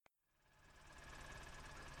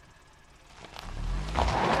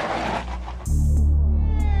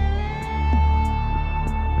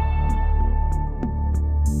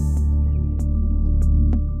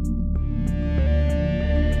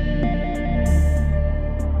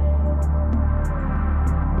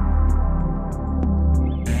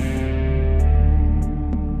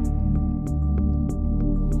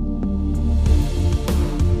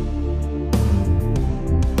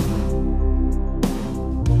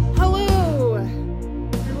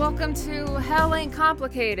Welcome to Hell Ain't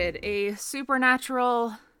Complicated, a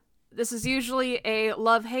supernatural... This is usually a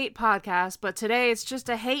love-hate podcast, but today it's just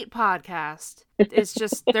a hate podcast. It's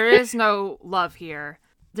just, there is no love here.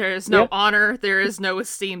 There is no honor. There is no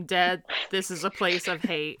esteemed dead. This is a place of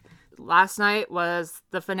hate. Last night was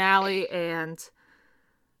the finale, and...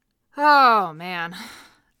 Oh, man.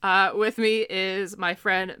 With me is my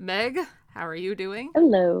friend Meg. How are you doing?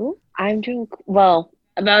 Hello. I'm doing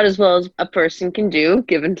about as well as a person can do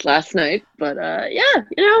given last night, but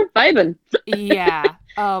vibing. Yeah.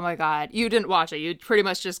 Oh my God. You didn't watch it. You pretty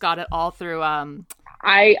much just got it all through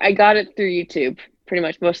I got it through YouTube, pretty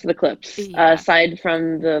much most of the clips, Yeah. aside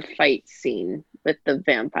from the fight scene with the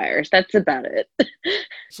vampires. That's about it.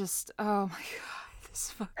 just oh my God.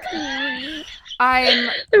 This fucking I'm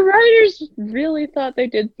The writers really thought they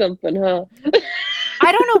did something, huh?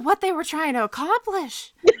 I don't know what they were trying to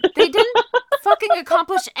accomplish. They didn't fucking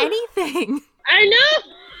accomplish anything. I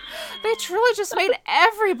know. They truly just made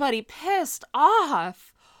everybody pissed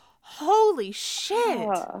off. Holy shit.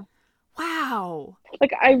 Yeah. Wow.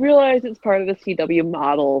 Like, I realize it's part of the CW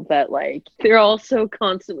model that, like, they're all so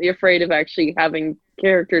constantly afraid of actually having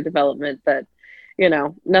character development that, you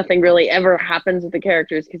know, nothing really ever happens with the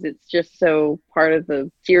characters because it's just so part of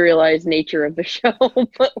the serialized nature of the show.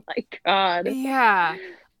 But, like, God. Yeah.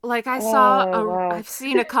 Like, I've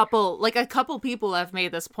seen a couple people have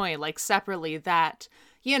made this point, like, separately, that,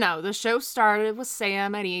 you know, the show started with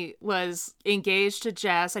Sam and he was engaged to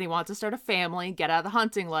Jess and he wanted to start a family, get out of the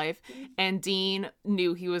hunting life, and Dean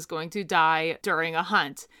knew he was going to die during a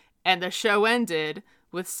hunt. And the show ended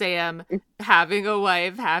with Sam having a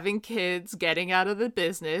wife, having kids, getting out of the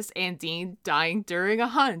business, and Dean dying during a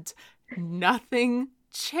hunt. Nothing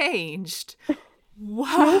changed.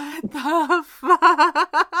 What the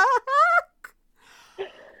fuck?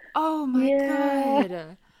 Oh my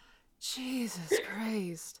God. Jesus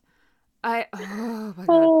Christ. Oh my God.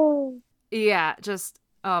 Oh. Yeah, just,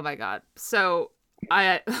 oh my God. So,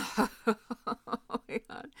 oh my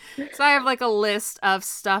God. So I have like a list of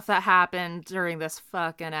stuff that happened during this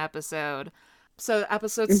fucking episode. So the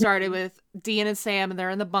episode started with Dean and Sam and they're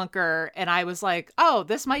in the bunker, and I was like, oh,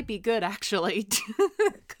 this might be good actually.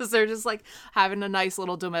 Because they're just like having a nice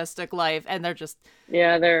little domestic life, and they're just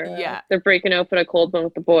they're breaking open a cold one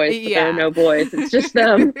with the boys, but there are Yeah. no boys. It's just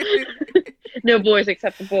them. No boys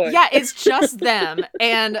except the boys. Yeah, it's just them.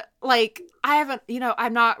 And like, I haven't,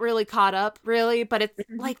 I'm not really caught up really, but it's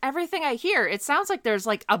like everything I hear, it sounds like there's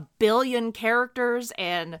like a billion characters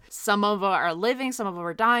and some of them are living, some of them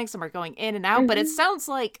are dying, some are going in and out, but it sounds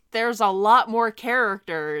like there's a lot more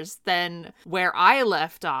characters than where I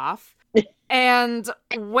left off. And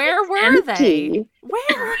where were they?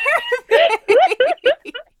 Where were they?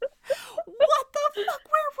 What the fuck?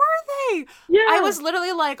 Where were they? Yeah. I was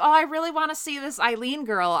literally like, oh, I really want to see this Eileen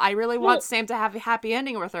girl. I really want Sam to have a happy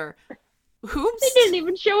ending with her. They didn't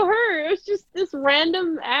even show her. It was just this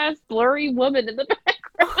random ass blurry woman in the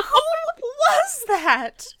background. Who was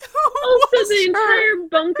that? Also, the entire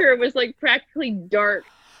bunker was like practically dark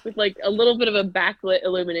with like a little bit of a backlit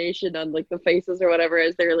illumination on like the faces or whatever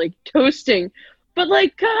as they're like toasting. But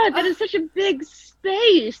like, God, that is such a big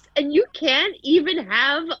space, and you can't even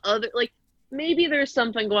have other, like, maybe there's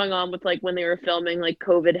something going on with like when they were filming, like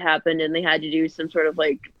COVID happened and they had to do some sort of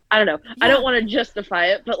like, I don't know. Yeah. I don't want to justify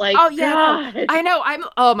it, but like, oh yeah, God. No. I know.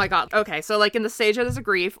 Oh my God. Okay, so like in the stage of this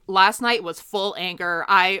grief, last night was full anger.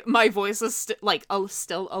 My voice is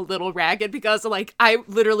still a little ragged because like I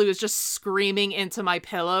literally was just screaming into my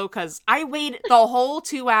pillow because I waited the whole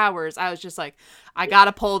 2 hours. I was just like, I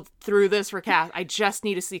gotta pull through this for Cass. I just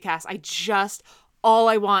need to see Cass. All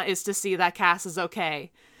I want is to see that Cass is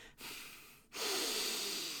okay.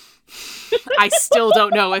 I still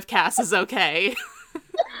don't know if Cass is okay.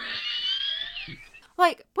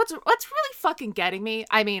 Like, what's really fucking getting me?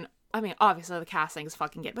 I mean, obviously the casting is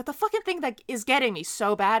fucking getting, but the fucking thing that is getting me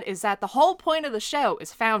so bad is that the whole point of the show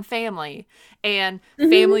is found family, and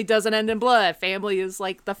family doesn't end in blood. Family is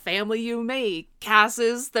like the family you make. Cass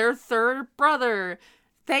is their third brother.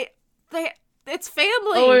 It's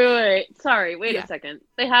family. Oh, wait. Sorry, wait a second.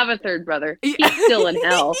 They have a third brother. He's still in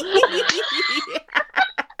hell.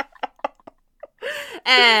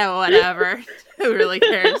 Whatever. Who really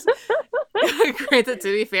cares? Granted,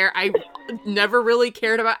 to be fair, I never really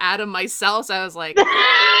cared about Adam myself, so I was like,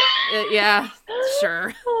 yeah,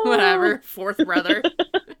 sure, whatever, fourth brother.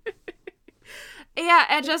 Yeah,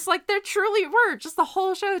 and just like, there truly were, just the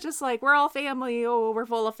whole show, just like, we're all family, oh, we're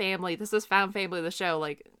full of family, this is found family, the show,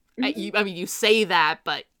 like, I mean, you say that,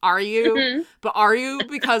 but are you? But are you?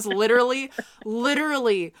 Because literally,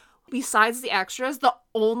 besides the extras, the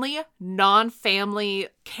only non-family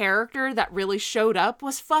character that really showed up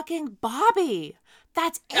was fucking Bobby.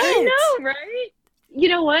 That's it. I know, right? You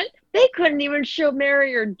know what? They couldn't even show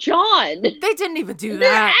Mary or John. They didn't even do They're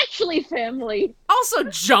that. actually family. Also,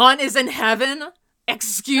 John is in heaven.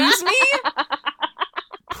 Excuse me?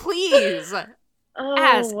 Please. Oh,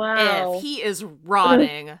 As wow. if he is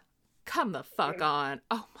rotting. Come the fuck on.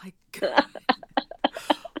 Oh my god.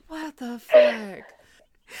 What the fuck?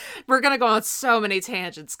 We're gonna go on so many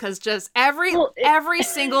tangents because just every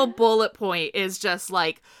single bullet point is just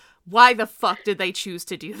like, why the fuck did they choose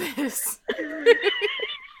to do this?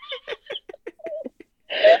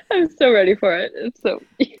 I'm so ready for it. It's so.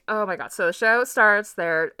 Oh my god. So the show starts,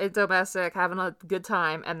 they're in domestic, having a good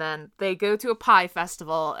time, and then they go to a pie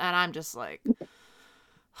festival, and I'm just like,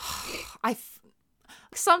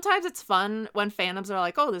 sometimes it's fun when fandoms are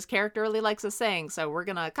like, oh, this character really likes to sing, so we're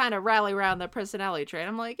gonna kind of rally around the personality trait.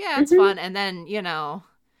 I'm like, yeah, it's fun. And then,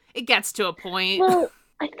 it gets to a point. Well,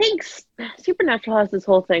 I think Supernatural has this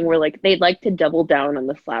whole thing where, like, they like to double down on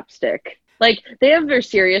the slapstick. Like, they have their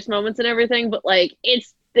serious moments and everything, but, like,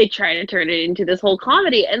 they try to turn it into this whole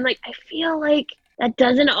comedy. And, like, I feel like that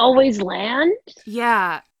doesn't always land.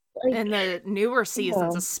 Yeah. Like, in the newer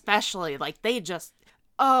seasons, especially, like, they just,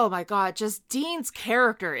 oh my god, just Dean's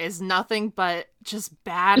character is nothing but just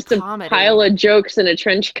bad just comedy. A pile of jokes in a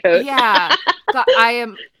trench coat. Yeah. God,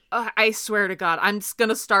 I swear to God, I'm just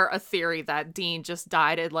gonna start a theory that Dean just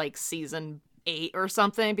died at, like, season 8 or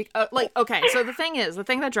something. Okay, so the thing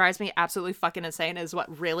that drives me absolutely fucking insane is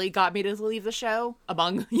what really got me to leave the show,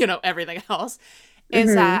 among, everything else,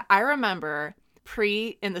 is that I remember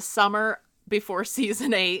in the summer before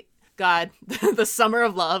season 8, God, the summer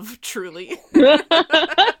of love, truly.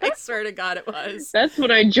 I swear to God it was. That's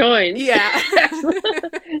when I joined. Yeah.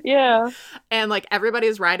 Yeah. And, like,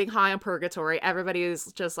 everybody's riding high on Purgatory. Everybody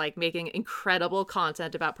is just, like, making incredible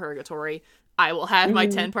content about Purgatory. I will have my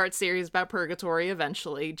 10-part series about Purgatory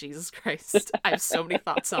eventually. Jesus Christ. I have so many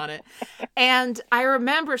thoughts on it. And I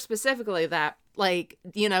remember specifically that, like,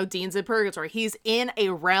 Dean's in Purgatory. He's in a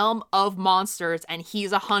realm of monsters, and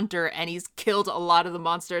he's a hunter, and he's killed a lot of the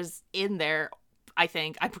monsters in there, I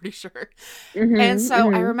think. I'm pretty sure. And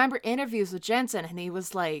so I remember interviews with Jensen, and he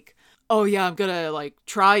was like, oh yeah, I'm gonna, like,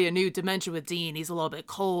 try a new dimension with Dean. He's a little bit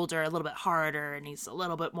colder, a little bit harder, and he's a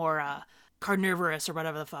little bit more, carnivorous or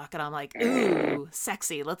whatever the fuck. And I'm like, ooh,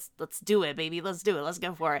 sexy. Let's do it, baby. Let's do it. Let's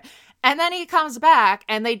go for it. And then he comes back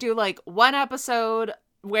and they do, like, one episode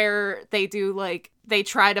where they do, like, they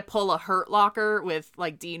try to pull a Hurt Locker with,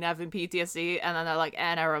 like, Dean having PTSD, and then they're like,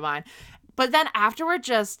 never mind. But then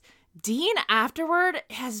Dean afterward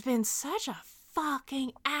has been such a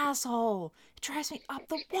fucking asshole. It drives me up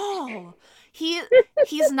the wall.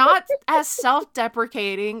 He's not as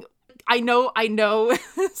self-deprecating. I know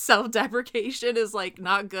self-deprecation is, like,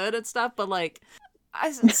 not good and stuff, but, like,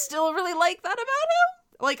 I still really like that about him.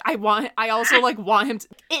 Like, I also, like, want him to,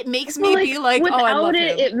 it makes me be like, oh, I love him.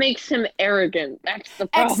 Without it makes him arrogant. That's the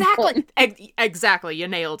problem. Exactly. You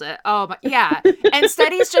nailed it. Oh, my, yeah.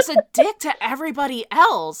 Instead, he's just a dick to everybody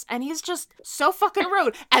else, and he's just so fucking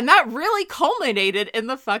rude. And that really culminated in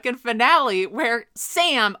the fucking finale where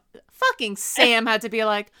Sam had to be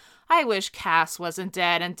like, I wish Cass wasn't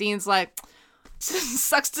dead. And Dean's like,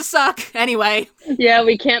 sucks to suck. Anyway. Yeah,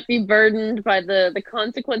 we can't be burdened by the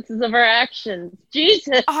consequences of our actions.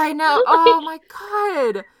 Jesus. I know. Oh my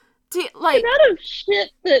god. The amount of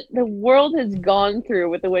shit that the world has gone through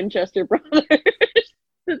with the Winchester brothers.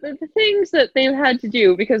 the things that they've had to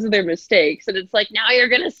do because of their mistakes. And it's like, now you're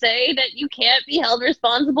going to say that you can't be held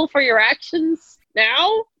responsible for your actions?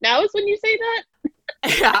 Now is when you say that?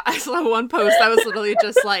 Yeah, I saw one post that was literally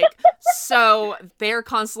just like, so they're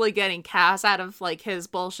constantly getting Cass out of, like, his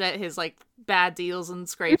bullshit, his, like, bad deals and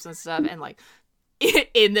scrapes and stuff, and, like,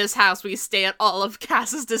 in this house we stand all of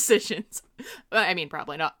Cass's decisions. I mean,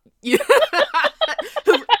 probably not.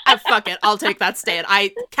 Fuck it, I'll take that stand.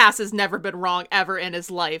 Cass has never been wrong ever in his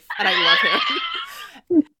life, and I love him.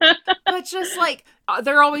 But just, like,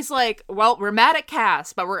 they're always like, well, we're mad at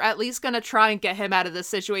Cass, but we're at least gonna try and get him out of this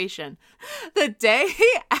situation. The day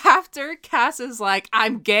after Cass is like,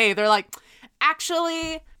 I'm gay, they're like,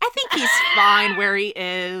 actually, I think he's fine where he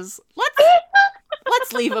is.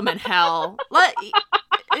 Let's leave him in hell.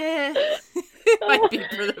 It might be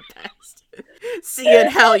for the best. See you in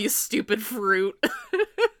hell, you stupid fruit.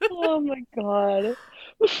 Oh my god.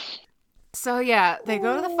 So yeah, they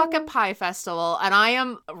go to the fucking pie festival, and I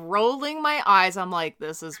am rolling my eyes. I'm like,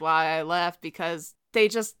 this is why I left, because they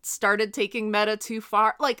just started taking meta too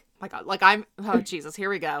far. Like, my god, like, oh Jesus, here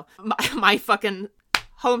we go. My fucking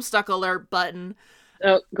Homestuck alert button.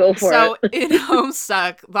 Oh, go for So it. in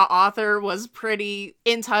Homestuck, the author was pretty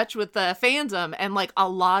in touch with the fandom, and like a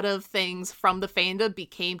lot of things from the fandom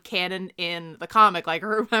became canon in the comic. Like,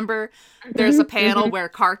 remember, there's a panel where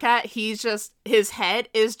Karkat, his head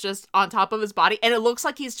is just on top of his body, and it looks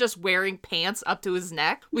like he's just wearing pants up to his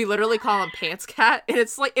neck. We literally call him Pants Cat, and it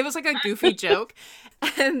was like a goofy joke.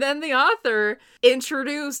 And then the author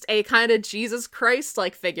introduced a kind of Jesus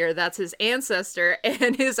Christ-like figure that's his ancestor,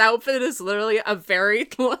 and his outfit is literally a very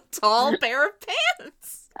tall pair of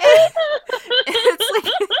pants. It's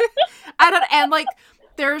like, and like,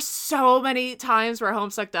 there's so many times where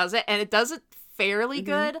Homestuck does it, and it does it fairly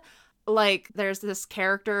good. Like, there's this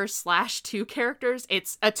character / two characters.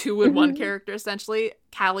 It's a 2-in-1 character, essentially.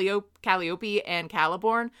 Calliope and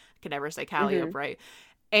Caliborn. I can never say Calliope right.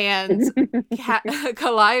 And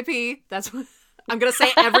Calliope, that's what I'm going to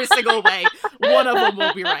say every single way. One of them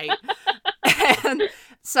will be right. And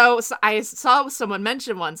so I saw someone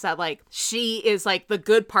mention once that, like, she is, like, the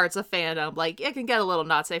good parts of fandom. Like, it can get a little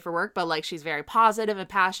not safe for work, but, like, she's very positive and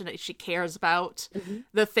passionate. She cares about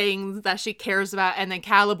the things that she cares about. And then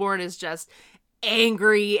Caliborn is just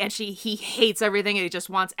angry, and he hates everything, and he just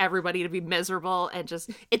wants everybody to be miserable, and just,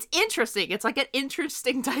 it's interesting. It's like an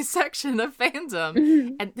interesting dissection of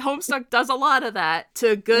fandom, and Homestuck does a lot of that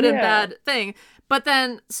to good and bad thing. But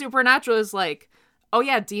then Supernatural is like, oh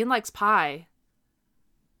yeah, Dean likes pie.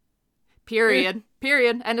 Period.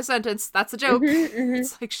 End of sentence. That's a joke.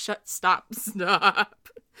 It's like, stop.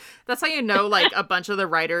 That's how you know, like, a bunch of the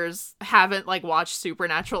writers haven't, like, watched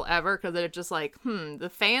Supernatural ever, because they're just like, the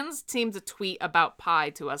fans seem to tweet about pie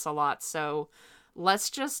to us a lot, so let's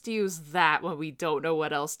just use that when we don't know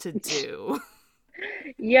what else to do.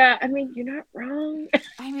 Yeah, I mean, you're not wrong.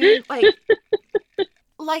 I mean,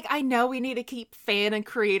 like, I know we need to keep fan and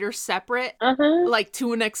creator separate, like,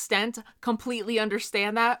 to an extent, completely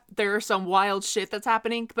understand that. There are some wild shit that's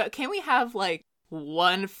happening, but can we have, like,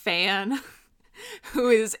 one fan who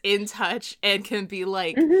is in touch and can be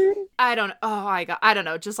like, I don't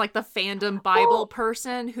know, just like the fandom Bible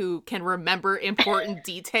person who can remember important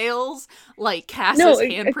details, like Cass's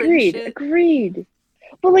handprint shit. Agreed.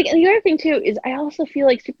 But, like, and the other thing, too, is I also feel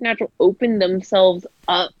like Supernatural opened themselves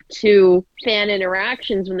up to fan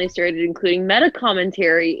interactions when they started including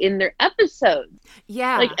meta-commentary in their episodes.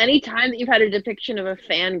 Yeah. Like, any time that you've had a depiction of a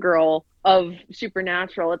fangirl of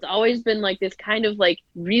Supernatural, it's always been, like, this kind of, like,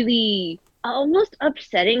 really almost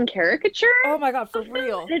upsetting caricature. Oh my god, for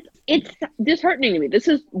real. It's disheartening to me. This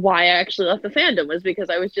is why I actually left the fandom, was because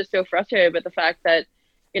I was just so frustrated with the fact that,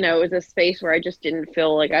 you know, it was a space where I just didn't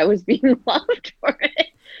feel like I was being loved for it.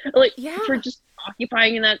 Like, for just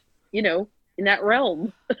occupying in that, you know, in that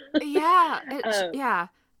realm. Yeah.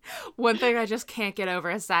 One thing I just can't get over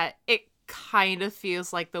is that it kind of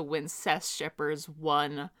feels like the Wincest shippers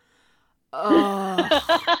won.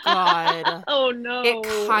 Oh, God. Oh, no.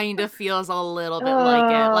 It kind of feels a little bit like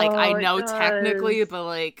it. Like, I know technically, but,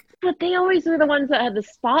 like... But they always were the ones that had the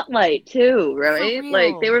spotlight, too, right?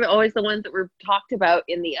 Like, they were always the ones that were talked about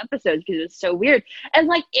in the episodes because it was so weird. And,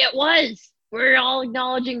 like, it was. We're all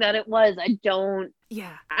acknowledging that it was. I don't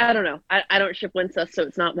know. I don't ship Wincest, so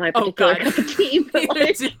it's not my particular cup of tea. But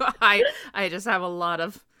like... do I just have a lot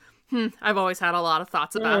of... I've always had a lot of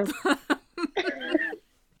thoughts about them.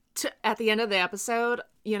 At the end of the episode,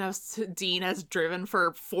 you know, Dean has driven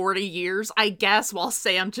for 40 years, I guess, while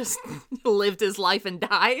Sam just lived his life and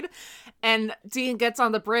died. And Dean gets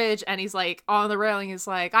on the bridge and he's like, on the railing, he's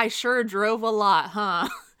like, I sure drove a lot, huh?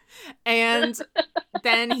 And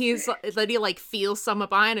then he like feels someone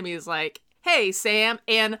behind him. He's like, hey, Sam.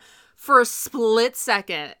 And for a split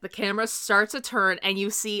second, the camera starts to turn and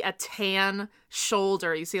you see a tan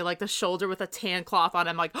shoulder. You see like the shoulder with a tan cloth on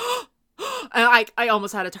it. I'm like, and I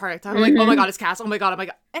almost had a heart attack. I'm like, oh my god, it's Cass. Oh my god.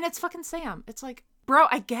 And it's fucking Sam. It's like, bro,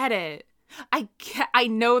 I get it. I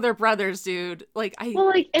know they're brothers, dude. Like,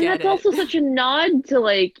 and that's also such a nod to,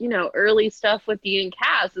 like, you know, early stuff with Dean and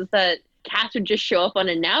Cass, is that Cass would just show up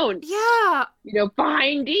unannounced. Yeah. You know,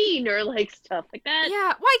 behind Dean or like stuff like that.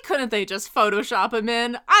 Yeah. Why couldn't they just Photoshop him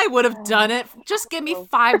in? I would have done it. Just give me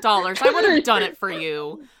 $5. I would have done it for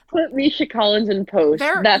you. Put Misha Collins in post.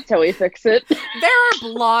 That's how we fix it. There are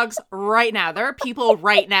blogs right now. There are people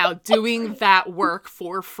right now doing that work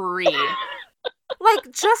for free.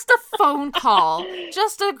 Like, just a phone call,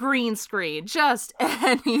 just a green screen, just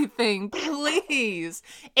anything, please.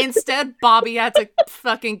 Instead, Bobby had to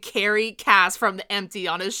fucking carry Cass from the empty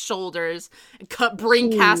on his shoulders, and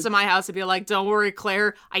bring Cass to my house and be like, don't worry,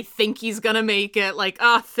 Claire, I think he's gonna make it. Like,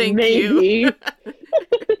 thank you.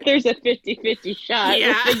 There's a 50-50 shot.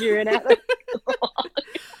 Yeah. We'll figure it out.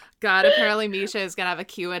 God, apparently Misha is gonna have a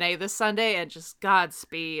Q&A this Sunday, and just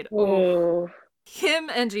Godspeed. Oh. Him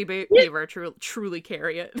and Beaver truly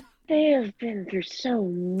carry it. They have been through so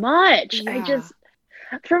much. Yeah.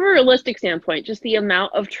 From a realistic standpoint, just the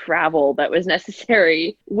amount of travel that was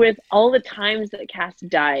necessary with all the times that Cass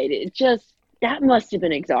died, that must have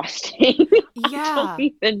been exhausting. Yeah. I don't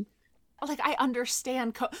even... Like, I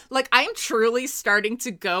understand. Like, I'm truly starting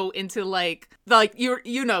to go into, like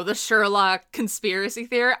the Sherlock conspiracy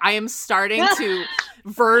theory. I am starting to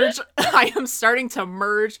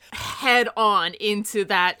merge head on into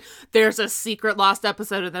that there's a secret lost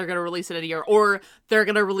episode and they're going to release it in a year, or they're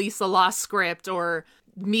going to release a lost script, or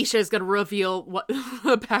Misha is going to reveal what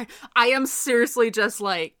I am seriously just,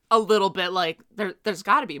 like, a little bit like, there's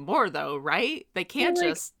got to be more, though, right? They can't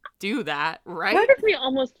just do that, right? Part of me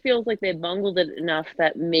almost feels like they bungled it enough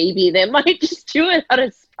that maybe they might just do it out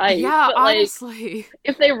of spite. Yeah, but, honestly.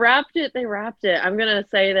 If they wrapped it, they wrapped it. I'm going to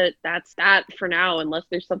say that that's that for now, unless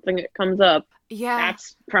there's something that comes up. Yeah.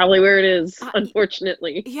 That's probably where it is,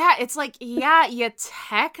 unfortunately. Yeah, it's like, yeah, you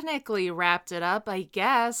technically wrapped it up, I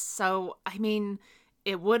guess. So, I mean,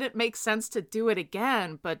 it wouldn't make sense to do it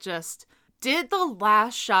again, but just did the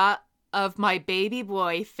last shot of my baby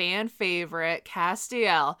boy fan favorite,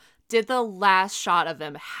 Castiel, did the last shot of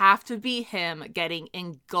him have to be him getting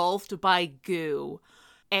engulfed by goo?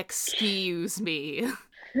 Excuse me.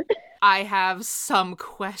 I have some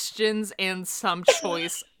questions and some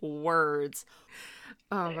choice words.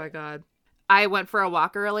 Oh my god. I went for a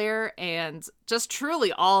walk earlier, and just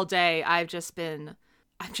truly all day I'm just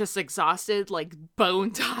exhausted, like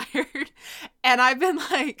bone tired. And I've been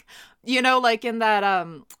like, like in that,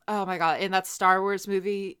 oh my god, in that Star Wars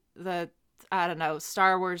movie,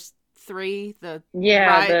 Star Wars 3, the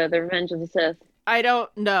Revenge of the Sith. I don't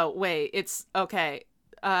know. Wait, it's okay.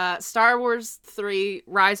 Star Wars 3,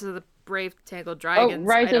 Rise of the Brave Tangled Dragons. Oh,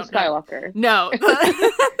 Rise of Skywalker. No,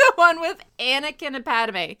 the one with Anakin and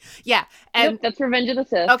Padme. Yeah, and that's Revenge of the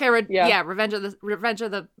Sith. Okay, Revenge of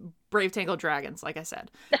the Brave Tangled Dragons, like I said.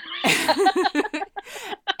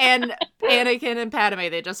 And Anakin and Padme,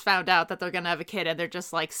 they just found out that they're gonna have a kid, and they're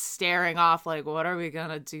just like staring off, like, what are we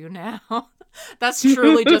gonna do now? That's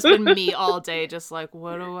truly just been me all day, just like,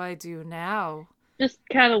 what do I do now? Just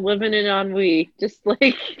kind of living in ennui, just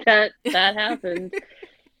like that happened.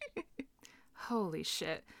 Holy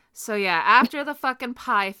shit. So yeah, after the fucking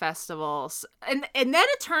pie festivals, and then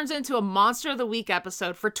it turns into a Monster of the Week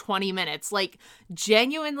episode for 20 minutes. Like,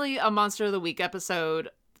 genuinely a Monster of the Week episode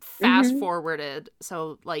fast forwarded.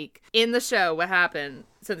 So, like, in the show, what happened,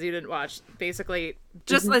 since you didn't watch, basically,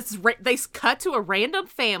 just they cut to a random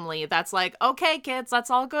family that's like, okay, kids,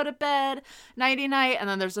 let's all go to bed, nighty-night, and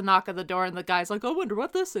then there's a knock at the door, and the guy's like, I wonder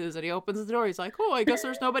what this is, and he opens the door, he's like, oh, I guess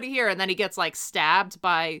there's nobody here, and then he gets, like, stabbed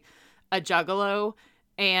by a juggalo.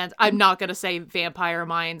 And I'm not going to say vampire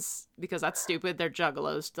minds because that's stupid. They're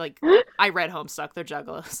juggalos. Like, I read Homestuck. They're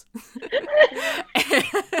juggalos.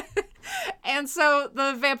 And so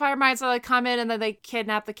the vampire minds are like, come in, and then they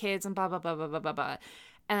kidnap the kids and blah, blah, blah, blah, blah, blah, blah.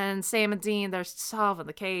 And Sam and Dean, they're solving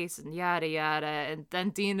the case and yada, yada. And then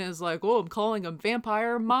Dean is like, oh, I'm calling them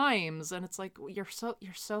vampire mimes. And it's like, you're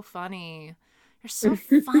so funny. You're so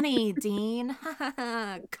funny, Dean.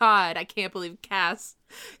 God, I can't believe Cass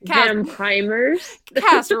Vampires.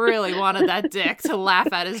 Cass really wanted that dick to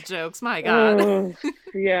laugh at his jokes. My God.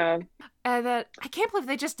 Yeah. And then I can't believe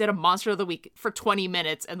they just did a Monster of the Week for 20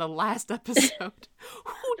 minutes in the last episode.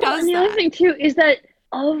 Who does that? The other thing too is that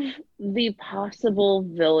of the possible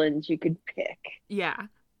villains you could pick, yeah,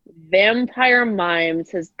 Vampire Mimes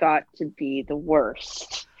has got to be the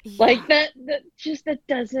worst. Yeah. Like that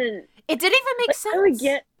doesn't. It didn't even make sense.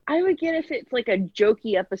 I would get if it's like a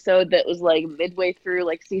jokey episode that was like midway through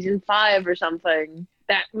like season 5 or something.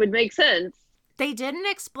 That would make sense. They didn't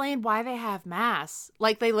explain why they have masks.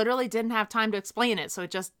 Like, they literally didn't have time to explain it, so it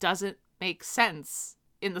just doesn't make sense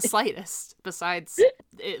in the slightest. Besides,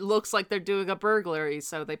 it looks like they're doing a burglary,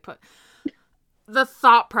 so they put the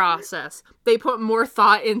thought process. They put more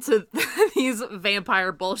thought into these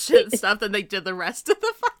vampire bullshit stuff than they did the rest of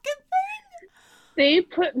the fucking thing. They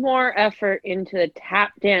put more effort into the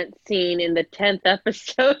tap dance scene in the 10th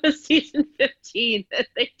episode of season 15 than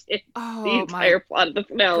they did the entire plot of the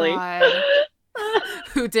finale.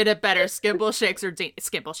 Who did it better, Skimbleshanks or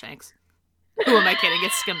Skimbleshanks? Who am I kidding?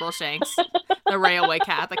 It's Skimbleshanks. The railway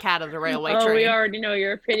cat, the cat of the railway train. Oh, we already know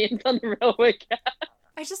your opinions on the railway cat.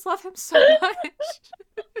 I just love him so much.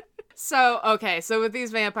 So with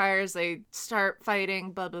these vampires, they start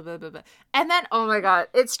fighting, blah, blah, blah, blah, blah. And then, oh my god,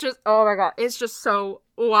 it's just so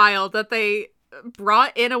wild that they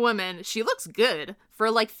brought in a woman. She looks good. For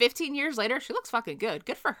like 15 years later, she looks fucking good.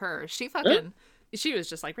 Good for her. She was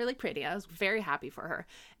just like really pretty. I was very happy for her.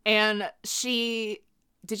 And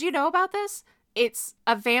did you know about this? it's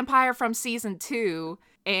a vampire from season 2,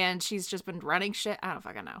 and she's just been running shit. I don't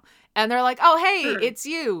fucking know. And they're like, oh, hey, it's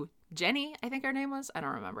you. Jenny, I think her name was. I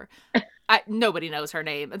don't remember. Nobody knows her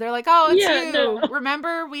name. And they're like, oh, it's you. No.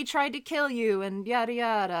 Remember, we tried to kill you and yada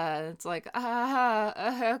yada. It's like,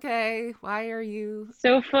 okay, why are you?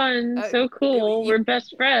 So fun, so cool. We're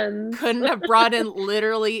best friends. Couldn't have brought in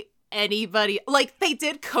literally anybody. Like, they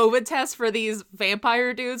did COVID tests for these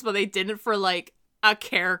vampire dudes, but they didn't for, like, a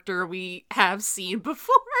character we have seen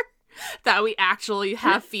before that we actually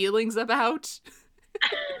have feelings about.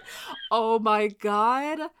 Oh my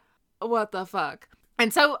god. What the fuck?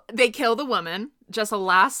 And so they kill the woman. Just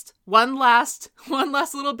one last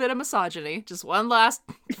little bit of misogyny. Just one last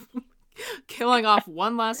killing off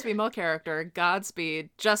one last female character. Godspeed.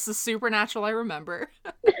 Just the Supernatural I remember.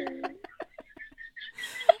 And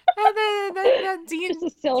then Dean.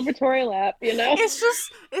 Just a celebratory lap, you know?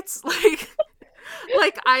 It's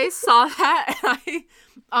like I saw that and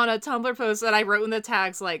on a Tumblr post that I wrote in the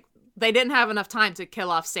tags, like, they didn't have enough time to kill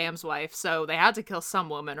off Sam's wife, so they had to kill some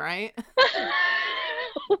woman, right?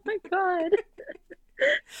 Oh my god.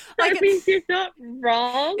 Like, I mean, you're not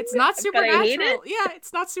wrong. It's not supernatural. Yeah,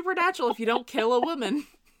 it's not supernatural if you don't kill a woman.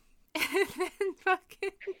 And then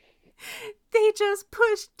fucking they just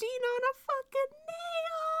pushed Dean on a fucking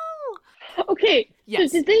nail. Okay,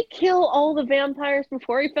 yes. So did they kill all the vampires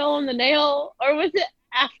before he fell on the nail, or was it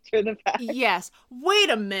after the fact? Yes. Wait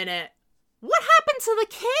a minute. What happened to the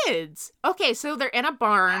kids? Okay, so they're in a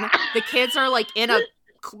barn. The kids are, like, in a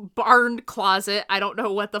barn closet. I don't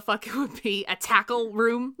know what the fuck it would be. A tackle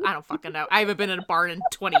room? I don't fucking know. I haven't been in a barn in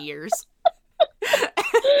 20 years.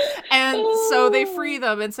 And so they free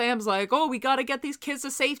them, and Sam's like, oh, we gotta get these kids to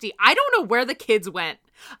safety. I don't know where the kids went.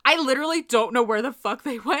 I literally don't know where the fuck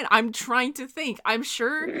they went. I'm trying to think. I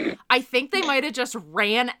think they might have just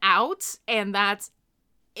ran out, and that's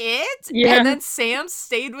it. Yeah. And then Sam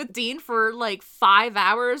stayed with Dean for like 5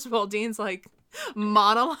 hours while Dean's like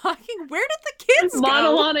monologuing. Where did the kids go?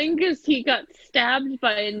 Monologuing because he got stabbed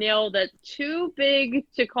by a nail that's too big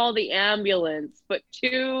to call the ambulance, but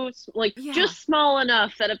just small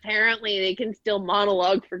enough that apparently they can still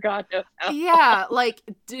monologue for God knows how. Yeah, like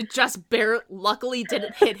just luckily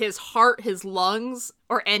didn't hit his heart, his lungs,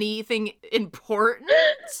 or anything important.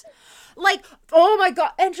 Like, oh my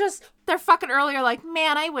god, and just, they're fucking earlier like,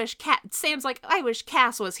 man, Sam's like, I wish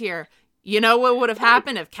Cass was here. You know what would have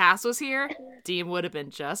happened if Cass was here? Dean would have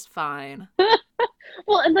been just fine.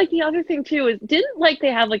 Well, and like the other thing too is, didn't like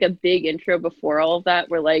they have like a big intro before all of that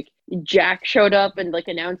where like Jack showed up and like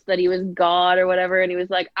announced that he was God or whatever, and he was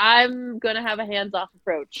like, I'm gonna have a hands-off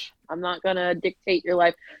approach. I'm not gonna dictate your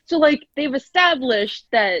life. So like they've established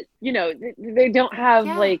that, you know, they don't have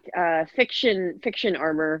like fiction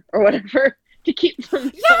armor or whatever to keep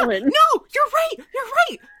them going. No, you're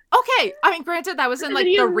right. Okay, I mean, granted, that was in like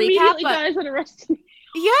the recap, but guys that arrested me.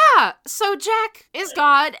 Yeah, so Jack is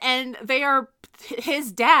God, and they are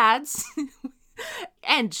his dads.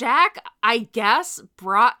 And Jack, I guess,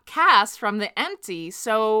 brought Cass from the empty,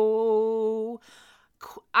 so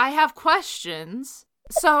I have questions.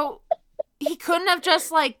 So he couldn't have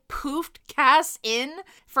just, like, poofed Cass in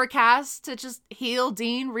for Cass to just heal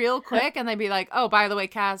Dean real quick, and they'd be like, oh, by the way,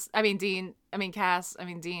 Cass, Dean,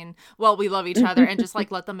 well, we love each other, and just, like,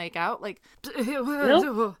 let them make out? Like,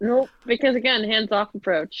 nope, because, again, hands-off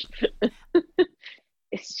approach.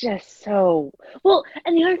 It's just so... Well,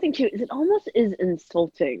 and the other thing, too, is it almost is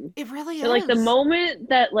insulting. It really is. Like, the moment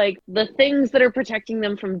that, like, the things that are protecting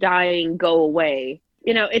them from dying go away,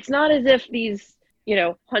 you know, it's not as if these, you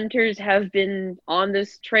know, hunters have been on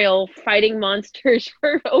this trail fighting monsters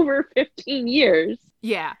for over 15 years.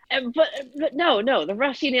 Yeah. But no, the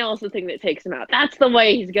rusty nail is the thing that takes him out. That's the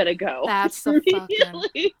way he's gonna go. That's the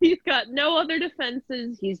fucking... He's got no other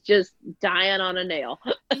defenses. He's just dying on a nail.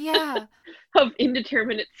 Yeah. Of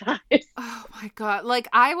indeterminate size. Oh my god. Like,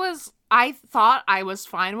 I thought I was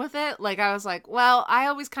fine with it. Like, I was like, well, I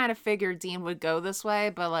always kind of figured Dean would go this way,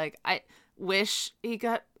 but like, I wish he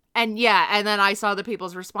got... And yeah, and then I saw the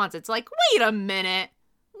people's response. It's like, wait a minute.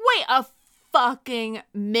 Wait a fucking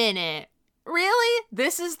minute. Really?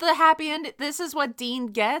 This is the happy end? This is what Dean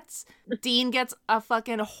gets? Dean gets a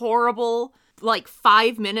fucking horrible, like,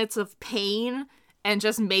 5 minutes of pain and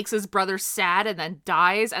just makes his brother sad and then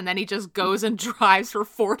dies, and then he just goes and drives for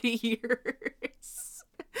 40 years.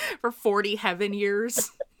 For 40 heaven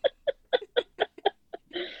years.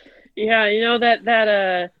 Yeah, you know,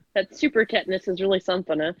 that super tetanus is really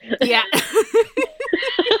something, huh? Yeah.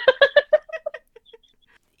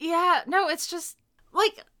 Yeah, no, it's just,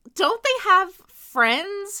 like, don't they have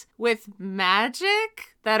friends with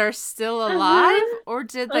magic that are still alive? Or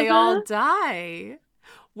did they all die?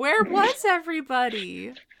 Where was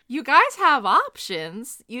everybody? You guys have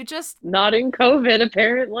options. You just... Not in COVID,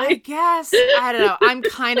 apparently. I guess. I don't know. I'm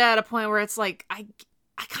kind of at a point where it's like, I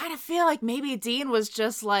kind of feel like maybe Dean was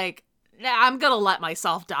just like, nah, I'm going to let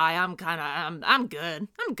myself die. I'm good.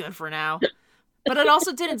 I'm good for now. But it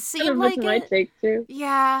also didn't seem like it. My take too.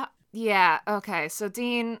 Yeah. Okay. So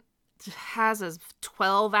Dean has his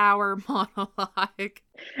 12-hour monologue.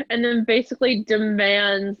 And then basically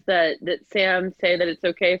demands that Sam say that it's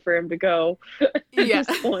okay for him to go at this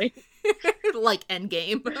point. Like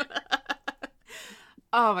Endgame.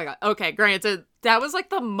 Oh my god. Okay, granted, that was like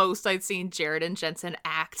the most I'd seen Jared and Jensen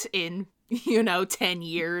act in, 10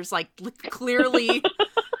 years. Like, clearly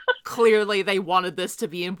they wanted this to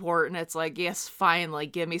be important. It's like, yes, fine,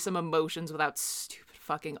 like, give me some emotions without stupid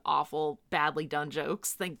fucking awful, badly done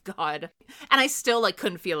jokes. Thank God. And I still, like,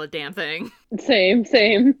 couldn't feel a damn thing. Same.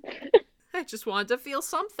 I just wanted to feel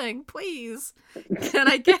something, please. Can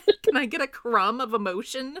I get a crumb of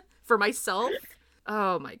emotion for myself?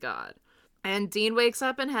 Oh my god. And Dean wakes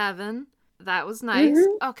up in heaven. That was nice.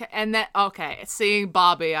 Mm-hmm. Okay. And then, seeing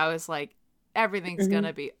Bobby, I was like, everything's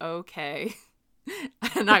gonna be okay.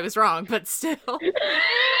 And I was wrong, but still.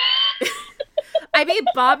 I mean,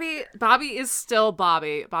 Bobby is still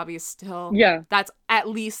Bobby. Bobby is still... Yeah. That's... At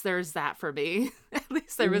least there's that for me. At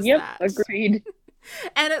least there was that. Agreed.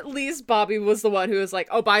 And at least Bobby was the one who was like,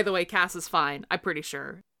 oh, by the way, Cass is fine. I'm pretty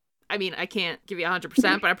sure. I mean, I can't give you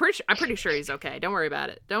 100%, but I'm pretty sure he's okay. Don't worry about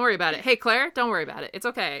it. Hey, Claire, don't worry about it. It's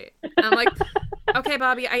okay. And I'm like, okay,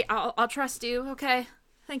 Bobby, I'll trust you. Okay.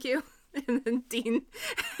 Thank you. And then Dean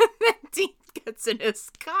gets in his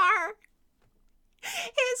car.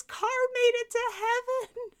 His car made it to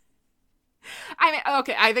heaven. I mean,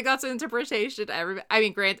 okay, I think that's an interpretation.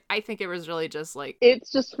 Grant, I think it was really just like...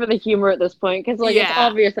 It's just for the humor at this point, because it's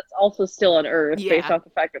obvious that's also still on Earth, based off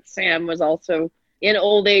the fact that Sam was also in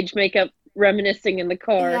old age makeup reminiscing in the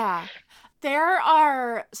car. Yeah. There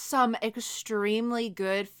are some extremely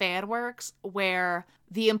good fan works where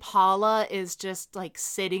the Impala is just like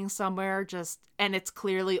sitting somewhere and it's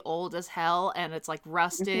clearly old as hell and it's like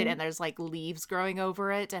rusted and there's like leaves growing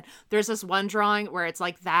over it. And there's this one drawing where it's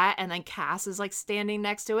like that and then Cass is like standing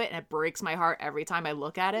next to it and it breaks my heart every time I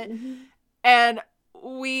look at it. And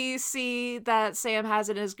we see that Sam has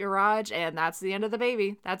it in his garage and that's the end of the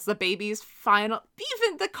baby. That's the baby's final.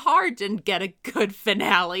 Even the car didn't get a good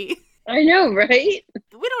finale. I know, right?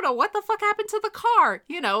 We don't know what the fuck happened to the car,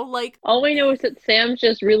 like... All we know is that Sam's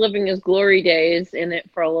just reliving his glory days in it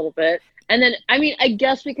for a little bit. And then, I mean, I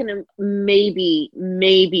guess we can maybe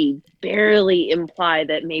barely imply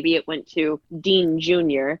that maybe it went to Dean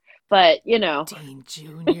Jr., but, Dean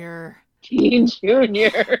Jr. Dean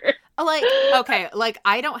Jr. Like, okay, like,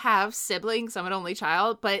 I don't have siblings, I'm an only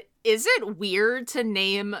child, but is it weird to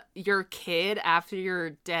name your kid after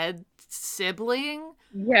your dead sibling?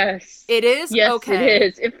 Yes. It is? Yes, okay. It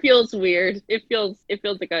is. It feels weird. It feels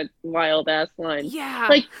like a wild ass line. Yeah.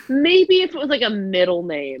 Like, maybe if it was like a middle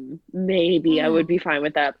name, maybe I would be fine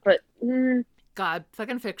with that. But God,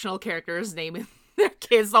 fucking fictional characters naming their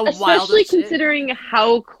kids the wildest especially shit. Considering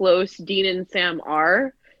how close Dean and Sam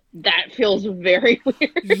are, that feels very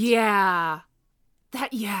weird. Yeah.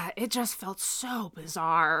 It just felt so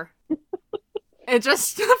bizarre. It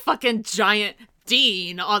just a fucking giant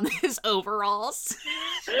Dean on his overalls.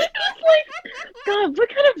 It was like, God, what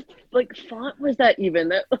kind of like font was that even?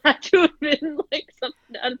 That had to have been like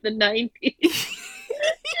something out of the 90s.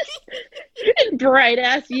 In bright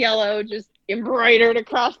ass yellow, just embroidered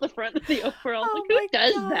across the front of the overalls. Oh like, who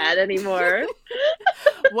does that anymore?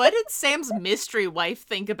 What did Sam's mystery wife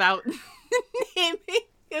think about naming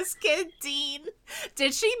his kid Dean?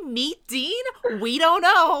 Did she meet Dean? We don't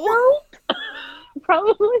know. Nope.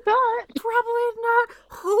 Probably not.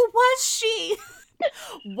 Who was she?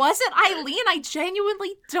 Was it Eileen? I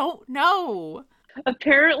genuinely don't know.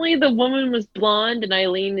 Apparently the woman was blonde and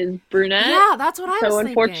Eileen is brunette. Yeah, that's what I was thinking. So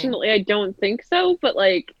unfortunately I don't think so, but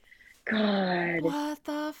like, God. What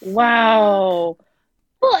the fuck? Wow.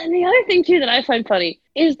 Well, and the other thing too that I find funny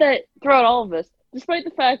is that throughout all of this, despite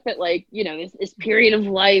the fact that like, this period of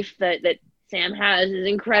life that Sam has is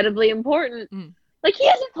incredibly important, like, he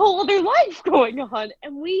has his whole other life going on,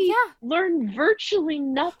 and we learn virtually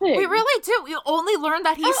nothing. We really do. We only learn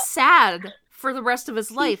that he's sad for the rest of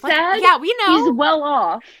his life. He's sad. Yeah, we know. He's well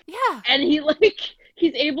off. Yeah. And he's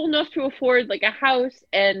able enough to afford, like, a house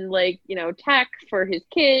and, like, tax for his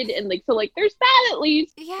kid, and, like, so, like, there's that at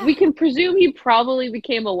least. Yeah. We can presume he probably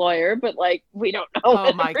became a lawyer, but, like, we don't know.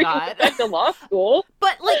 Oh, my God. He went to law school.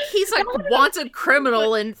 But, like, he's a wanted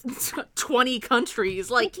criminal in 20 countries.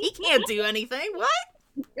 Like, he can't do anything. What?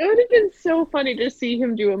 It would have been so funny to see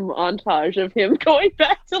him do a montage of him going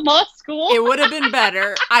back to law school. It would have been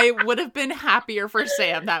better. I would have been happier for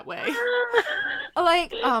Sam that way.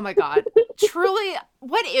 Like, oh my god. Truly,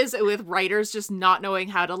 what is it with writers just not knowing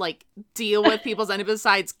how to, like, deal with people's enemies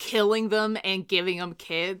besides killing them and giving them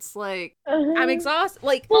kids? Like, I'm exhausted.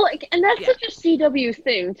 Like, well, like, and that's such a CW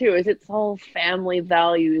thing, too, is it's all family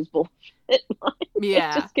values bullshit.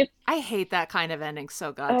 Yeah. It just gets... I hate that kind of ending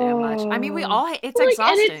so goddamn much. I mean, we all it's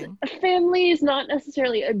exhausting. And family is not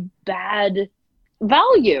necessarily a bad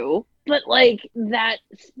value, but, like, that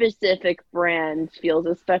specific brand feels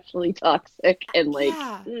especially toxic and, like...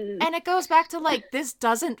 Yeah. And it goes back to, like, this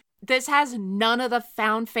has none of the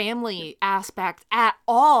found family aspect at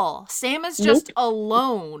all. Sam is just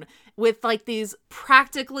alone with, like, these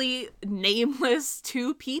practically nameless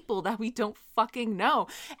two people that we don't fucking know.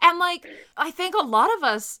 And, like, I think a lot of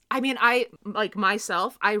us, I mean, like,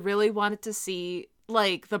 myself, I really wanted to see,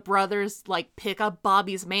 like, the brothers, like, pick up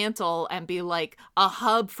Bobby's mantle and be, like, a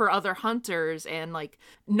hub for other hunters and, like,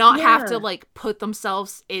 not have to, like, put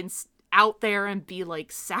themselves out there and be,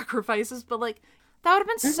 like, sacrifices, but, like, that would have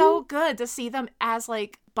been so good to see them as,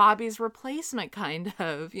 like, Bobby's replacement, kind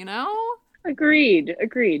of, you know? Agreed.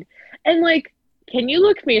 And, like, can you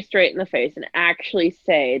look me straight in the face and actually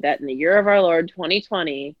say that in the year of our Lord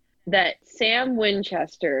 2020, that Sam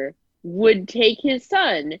Winchester would take his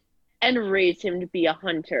son and raise him to be a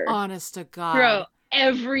hunter? Honest to God. Bro,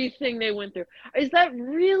 everything they went through. Is that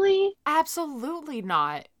really? Absolutely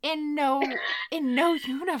not. In no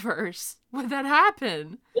universe would that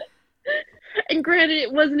happen. And granted,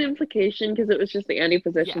 it was an implication because it was just the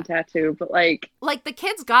anti-position tattoo, but like the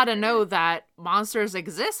kids gotta know that monsters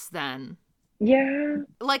exist then. Yeah.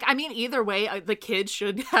 Like, I mean, either way, the kids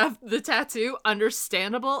should have the tattoo,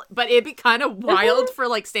 understandable, but it'd be kind of wild for,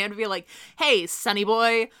 like, Sam to be like, hey, sonny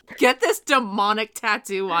boy, get this demonic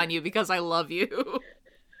tattoo on you because I love you.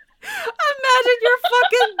 Imagine your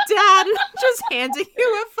fucking dad just handing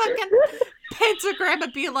you a fucking pentagram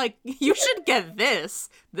and being like, you should get this.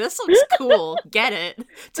 This looks cool. Get it.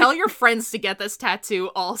 Tell your friends to get this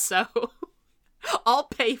tattoo also. I'll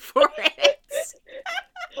pay for it.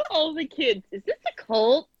 All the kids. Is this a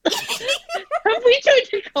cult? Have we joined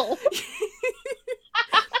a cult?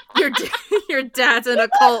 Your dad's in a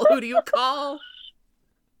cult. Who do you call?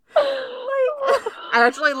 I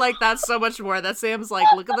actually like that so much more. That Sam's like,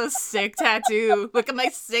 look at this sick tattoo. Look at my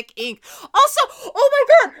sick ink. Also, oh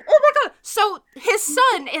my god. So his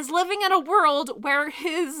son is living in a world where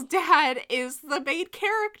his dad is the main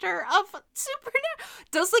character of Supernatural.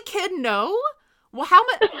 Does the kid know? Well, how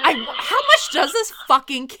much does this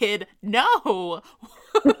fucking kid know?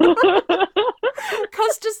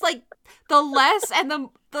 Because just, like, the less and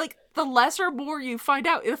the less or more you find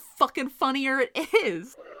out, the fucking funnier it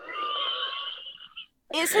is.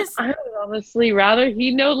 I would honestly rather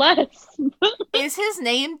he know less. Is his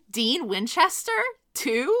name Dean Winchester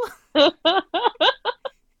too? And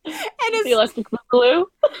is the electric boogaloo?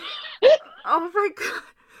 Oh my god!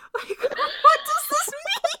 Like, what does this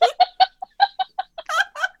mean?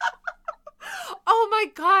 Oh my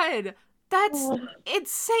god, that's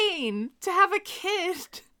insane to have a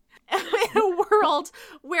kid in a world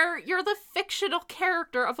where you're the fictional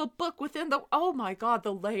character of a book within the. Oh my god,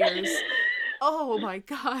 the layers. Oh my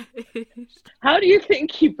god. How do you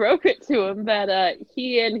think he broke it to him that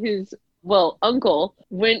he and his, uncle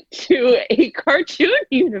went to a cartoon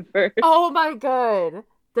universe? Oh my god.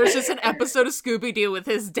 There's just an episode of Scooby-Doo with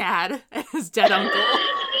his dad and his dead uncle.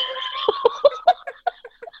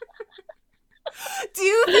 Do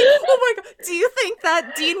you think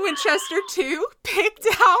that Dean Winchester too picked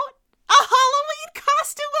out a Halloween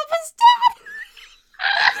costume of his dad?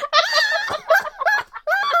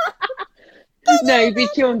 No, you'd be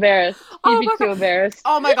too embarrassed. Embarrassed.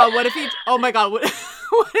 Oh my god, what if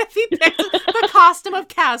he picked the costume of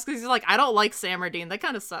Cass? Because he's like, I don't like Sam or Dean. They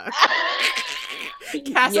kind of suck.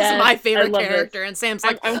 Cass is my favorite character, and Sam's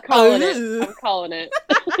like, I'm calling it.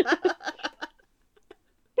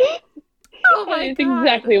 Oh my That's god.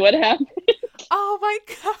 exactly what happened. Oh my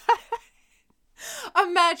god.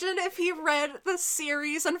 Imagine if he read the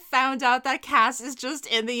series and found out that Cass is just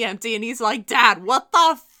in the empty and he's like, Dad, what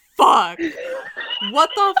the fuck?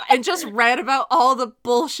 And just read about all the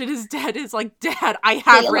bullshit his dad is like, Dad, I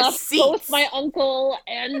have receipts. Both my uncle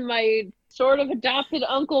and my sort of adopted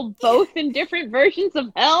uncle both in different versions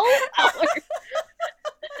of hell?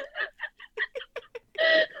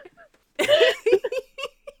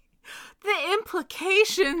 The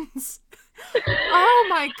implications. Oh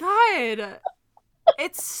my god.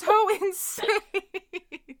 It's so insane.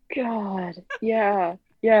 God. Yeah.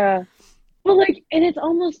 Well, like, and it's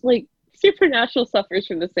almost like Supernatural suffers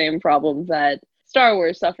from the same problems that Star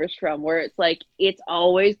Wars suffers from, where it's like it's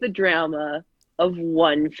always the drama of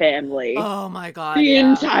one family Oh my god, the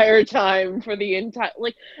yeah. entire time for the entire,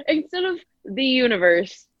 like, instead of the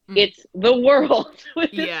universe, it's the world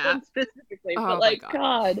with this one specifically. Oh but like,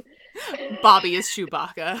 God. Bobby is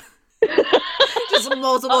Chewbacca. Just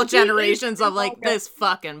multiple generations of like this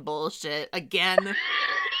fucking bullshit again.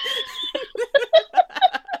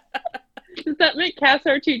 Does that make Cass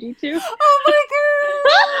R2-D2?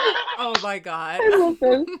 Oh my god. I love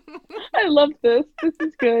this. I love this. This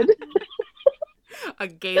is good. A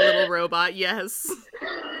gay little robot, yes.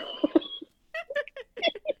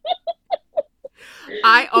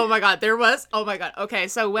 Oh my god, okay,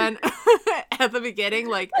 so when at the beginning,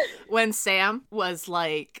 like when Sam was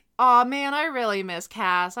like, oh man, I really miss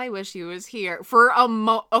Cass, I wish he was here for a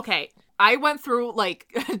okay, I went through like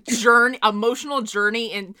emotional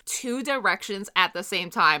journey in two directions at the same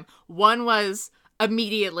time. One was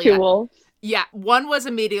immediately one was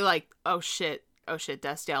immediately like, oh shit,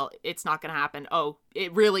 Destiel, it's not gonna happen. Oh,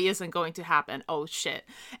 it really isn't going to happen. Oh shit.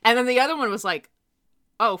 And then the other one was like,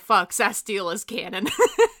 oh fuck, Sastiel is canon.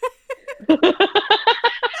 For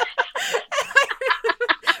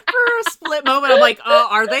a split moment, I'm like, oh,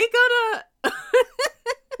 are they gonna?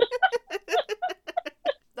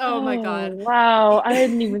 Oh my god. Wow, I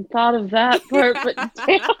hadn't even thought of that part, but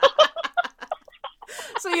damn.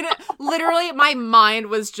 So, literally my mind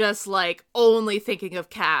was just like only thinking of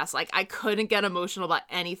Cass. Like I couldn't get emotional about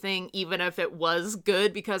anything, even if it was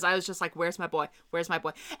good, because I was just like, where's my boy? Where's my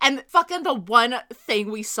boy? And fucking the one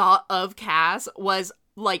thing we saw of Cass was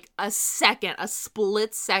like a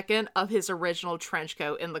split second of his original trench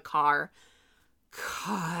coat in the car.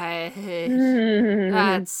 God,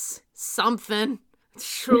 that's something.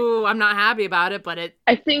 True, I'm not happy about it, but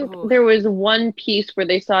I think there was one piece where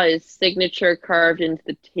they saw his signature carved into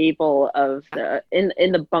the table of in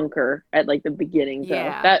the bunker at like the beginning. So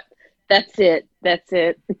that's it.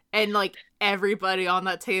 And like everybody on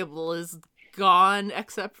that table is gone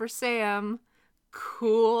except for Sam.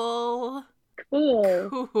 Cool.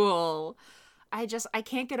 I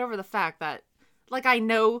can't get over the fact that, like, I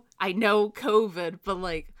know COVID, but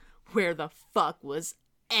like, where the fuck was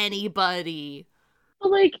anybody?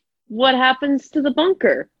 Like, what happens to the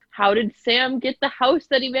bunker? How did Sam get the house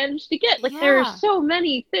that he managed to get? Like, there are so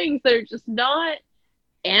many things that are just not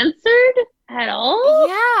answered at all.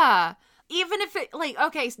 Yeah. Even if it, like,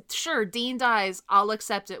 okay, sure, Dean dies, I'll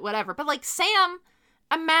accept it, whatever. But, like, Sam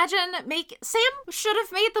should have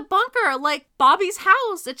made the bunker, like, Bobby's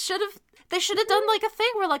house. They should have done, like, a thing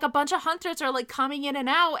where, like, a bunch of hunters are, like, coming in and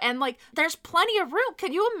out, and, like, there's plenty of room.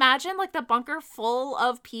 Can you imagine, like, the bunker full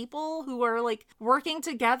of people who are, like, working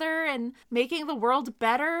together and making the world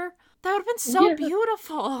better? That would have been so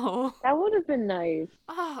beautiful. That would have been nice.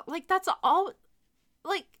 Oh, like, that's all,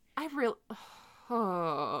 like, I really...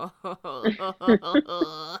 Oh.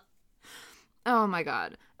 Oh my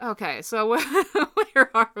god. Okay, so where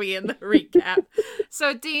are we in the recap?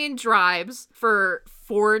 So Dean drives for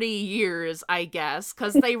 40 years, I guess,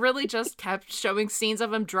 because they really just kept showing scenes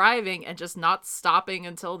of him driving and just not stopping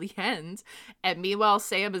until the end. And meanwhile,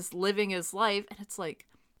 Sam is living his life, and it's like,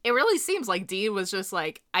 it really seems like Dean was just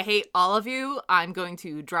like, I hate all of you, I'm going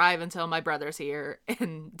to drive until my brother's here,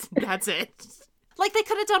 and that's it. Like, they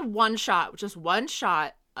could have done one shot, just one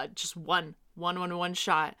shot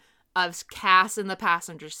of Cass in the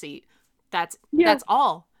passenger seat. That's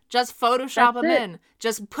all. Just Photoshop him in.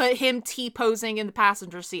 Just put him T-posing in the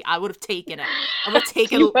passenger seat. I would have taken it. I would have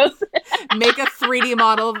taken make a 3D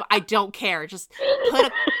model. I don't care. Just put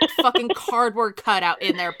a fucking cardboard cutout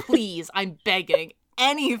in there, please. I'm begging.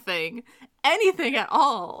 Anything at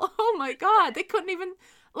all. Oh my god. They couldn't even,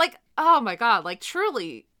 like, oh my god. Like,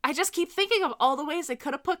 truly. I just keep thinking of all the ways they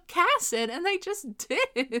could have put Cass in, and they just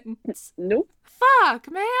didn't. Nope.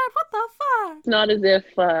 Fuck, man. What the fuck? It's not as if,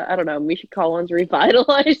 I don't know, Misha Collins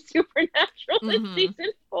revitalized Supernatural in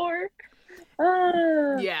season 4.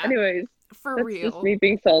 Anyways. For that's real. Just me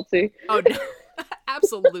being salty. Oh, no.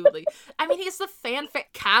 Absolutely. I mean, he's the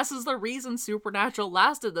Cass is the reason Supernatural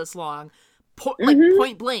lasted this long.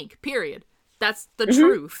 Point blank, period. That's the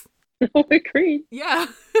truth. Agreed. Yeah.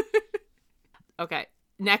 Okay.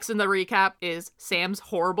 Next in the recap is Sam's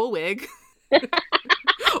horrible wig.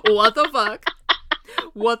 What the fuck?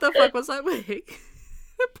 What the fuck was that wig?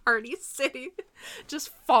 Party City. Just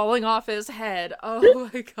falling off his head. Oh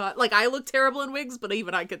my god. Like, I look terrible in wigs, but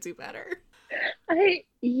even I could do better. That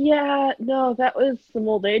was some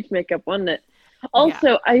old age makeup, wasn't it?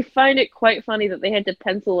 Also, I find it quite funny that they had to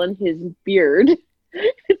pencil in his beard.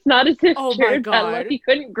 It's not as if Jared Padalecki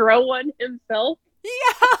couldn't grow one himself.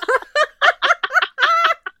 Yeah.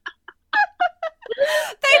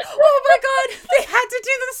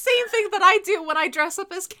 what I do when I dress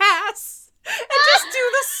up as Cass. And just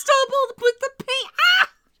do the stubble with the paint. Ah!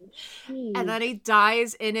 And then he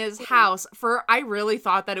dies in his house. I really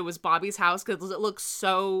thought that it was Bobby's house because it looks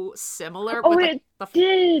so similar. Oh, it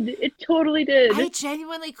did. It totally did. I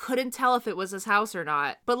genuinely couldn't tell if it was his house or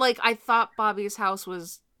not. But, like, I thought Bobby's house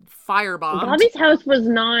was firebombed. Bobby's house was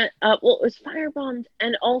not, well, it was firebombed.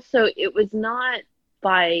 And also, it was not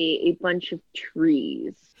by a bunch of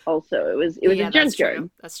trees. Also, it was a junkyard.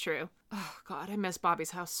 That's true. Oh, God, I miss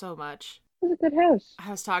Bobby's house so much. It was a good house. I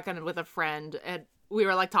was talking with a friend, and we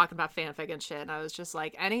were, like, talking about fanfic and shit, and I was just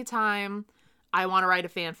like, anytime I want to write a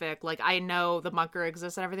fanfic, like, I know the Munker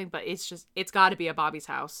exists and everything, but it's got to be a Bobby's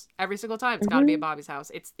house. Every single time, it's got to be a Bobby's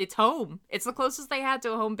house. It's home. It's the closest they had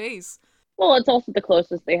to a home base. Well, it's also the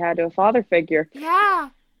closest they had to a father figure. Yeah,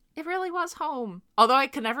 it really was home. Although I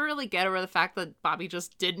could never really get over the fact that Bobby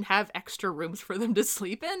just didn't have extra rooms for them to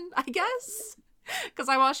sleep in, I guess. Because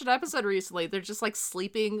I watched an episode recently. They're just, like,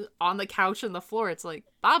 sleeping on the couch and the floor. It's like,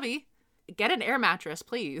 Bobby, get an air mattress,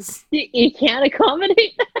 please. You can't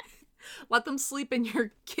accommodate that? Let them sleep in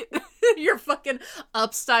your fucking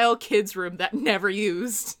upstyle kids' room that never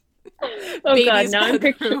used. Oh, Baby's God, now I'm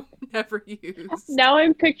picturing... Never used. Now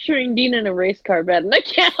I'm picturing Dean in a race car bed, and I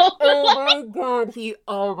can't help it.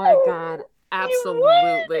 Oh my God.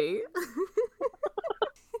 Absolutely.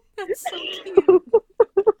 That's so cute.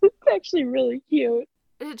 It's actually really cute.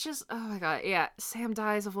 It just, oh my God, yeah. Sam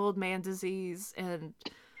dies of old man disease, and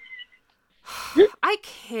I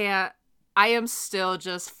am still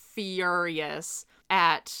just furious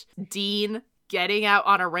at Dean getting out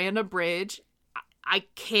on a random bridge. I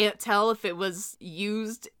can't tell if it was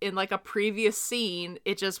used in, like, a previous scene.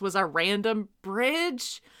 It just was a random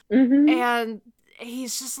bridge. Mm-hmm. And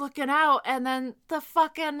he's just looking out, and then the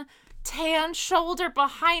fucking tan shoulder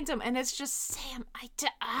behind him, and it's just Sam. I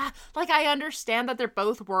understand that they're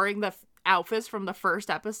both wearing the outfits from the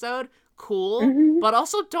first episode. Cool. Mm-hmm. But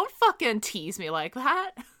also, don't fucking tease me like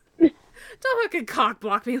that. Don't fucking cock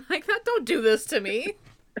block me like that. Don't do this to me.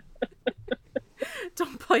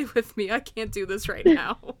 Don't play with me. I can't do this right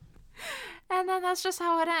now. And then that's just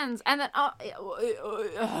how it ends. And then,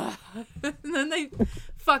 and then they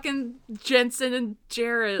fucking Jensen and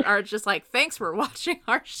Jared are just like, thanks for watching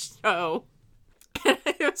our show. And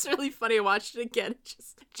it was really funny to watch it again.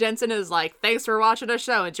 Jensen is like, thanks for watching our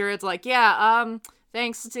show. And Jared's like, yeah,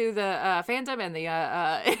 thanks to the fandom and the,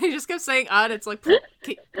 and he just kept saying, and it's like,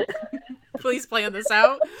 please plan this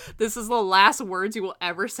out. This is the last words you will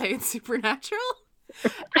ever say in Supernatural.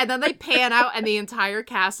 And then they pan out and the entire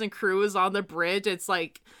cast and crew is on the bridge. It's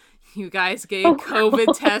like, you guys gave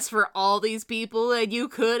COVID tests for all these people and you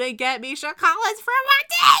couldn't get Misha Collins for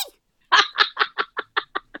 1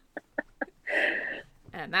 day!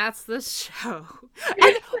 And that's the show.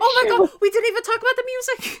 And, oh my God, we didn't even talk about the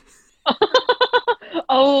music!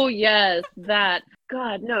 Oh, yes, that.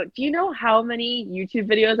 God, no. Do you know how many YouTube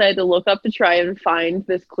videos I had to look up to try and find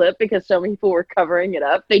this clip because so many people were covering it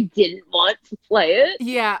up? They didn't want to play it.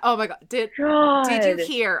 Yeah. Oh my God. Did you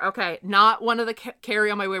hear? Okay, not one of the Carry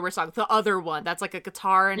On My Wayward songs. The other one. That's like a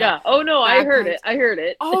guitar and Oh no, I heard it. I heard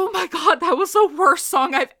it. Oh my God, that was the worst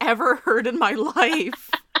song I've ever heard in my life.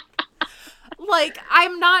 Like,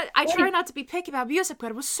 I try not to be picky about music,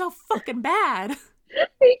 but it was so fucking bad.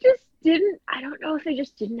 They just didn't, I don't know if they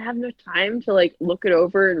just didn't have enough time to, like, look it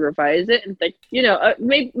over and revise it and think,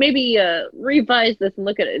 maybe revise this and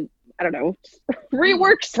look at it, I don't know,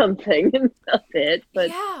 rework something a bit. But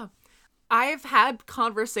yeah. I've had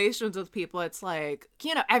conversations with people. It's like,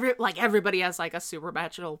 everybody has like a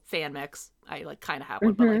Supernatural fan mix. I like kind of have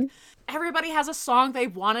one, but like everybody has a song they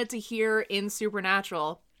wanted to hear in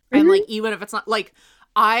Supernatural. And like, even if it's not like,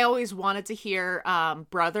 I always wanted to hear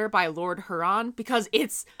Brother by Lord Huron because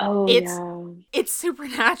it's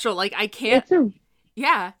Supernatural. Like, I can't.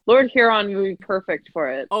 Yeah. Lord Huron would be perfect for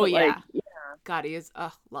it. Oh, yeah. God, he is.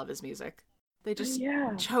 Love his music. They just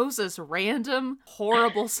chose this random,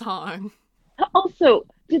 horrible song. Also,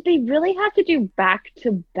 did they really have to do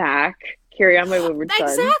back-to-back Carry On My Wayward Son?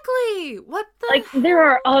 Exactly! What the... Like, there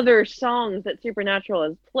are other songs that Supernatural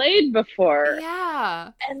has played before.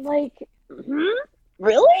 Yeah. And like,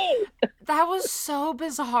 really? That was so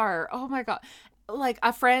bizarre. Oh my God. Like,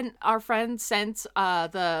 our friend sent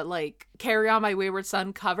the, like, Carry On My Wayward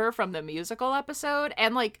Son cover from the musical episode,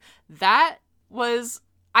 and, like, that was...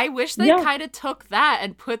 I wish they kind of took that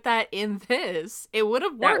and put that in this. It would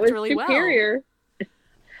have worked really superior. Well.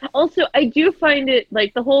 Also, I do find it,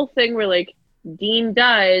 like, the whole thing where, like, Dean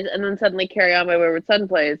dies and then suddenly Carry On My Wayward Son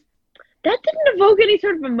plays. That didn't evoke any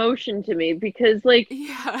sort of emotion to me because, like, Carry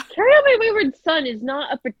On My Wayward Son is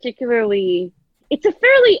not a particularly it's a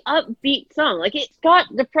fairly upbeat song. Like it's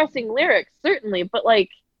got depressing lyrics, certainly, but like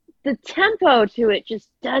the tempo to it just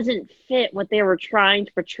doesn't fit what they were trying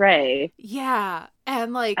to portray Yeah.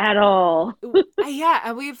 And like, at all. yeah,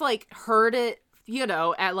 and we've like heard it,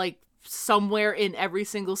 at like somewhere in every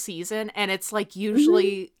single season, and it's like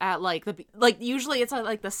usually at like usually it's at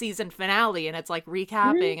like the season finale, and it's like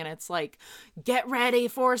recapping, and it's like, get ready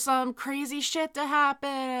for some crazy shit to happen,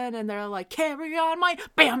 and they're like, carry on my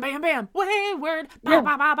bam bam bam wayward ba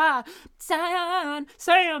ba ba ba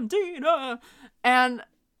Sam Dina, and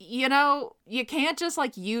you can't just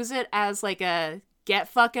like use it as like a get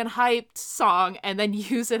fucking hyped song and then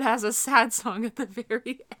use it as a sad song at the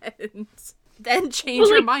very end. Then change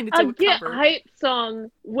your mind into a get cover. hype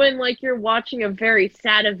song when like you're watching a very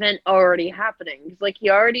sad event already happening. Because like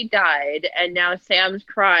he already died, and now Sam's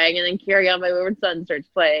crying, and then Carry On My Wayward Son starts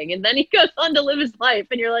playing, and then he goes on to live his life,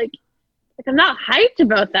 and you're like I'm not hyped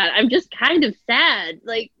about that. I'm just kind of sad.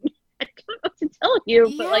 Like I don't know what to tell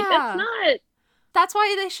you, but like that's not. That's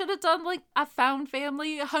why they should have done like a found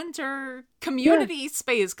family hunter community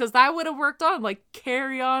space, because that would have worked on like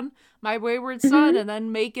Carry On My Wayward Son, and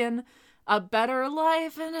then making a better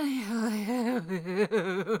life. And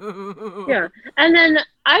and then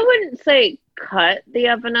I wouldn't say cut the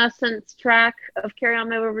Evanescence track of Carry On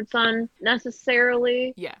My Wayward Son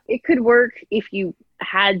necessarily. Yeah, it could work if you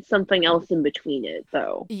had something else in between it,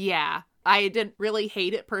 though. Yeah, I didn't really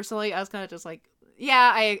hate it personally. I was kind of just like,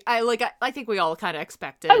 yeah, I think we all kind of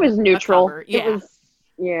expected. I was neutral.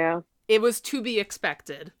 Yeah. It was to be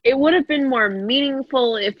expected. It would have been more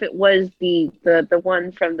meaningful if it was the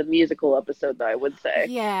one from the musical episode, though, I would say.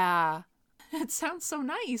 Yeah. It sounds so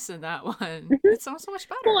nice in that one. It sounds so much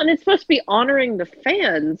better. Well, and it's supposed to be honoring the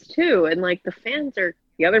fans, too. And, like, the fans are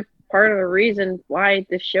the other part of the reason why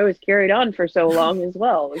this show is carried on for so long as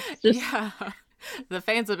well. It's just... Yeah. The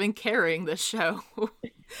fans have been carrying this show.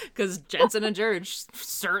 Because Jensen and George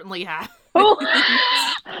certainly have. Oh.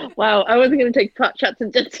 Wow, I wasn't going to take pot shots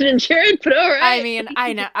at Jensen and Jared, but all right. I mean,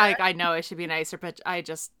 I know it should be nicer, but I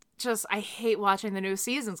just I hate watching the new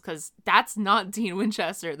seasons because that's not Dean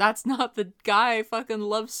Winchester. That's not the guy I fucking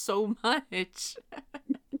love so much.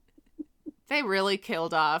 They really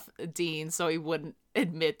killed off Dean so he wouldn't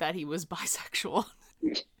admit that he was bisexual.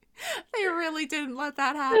 They really didn't let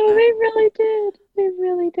that happen. No, they really did. They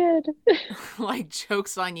really did. Like,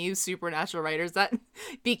 joke's on you, Supernatural writers. That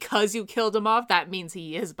because you killed him off, that means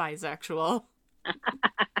he is bisexual.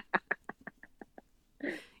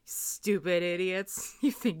 Stupid idiots.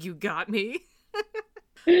 You think you got me?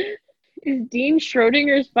 Is Dean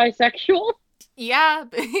Schrodinger's bisexual? Yeah,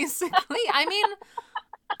 basically. I mean,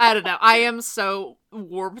 I don't know. I am so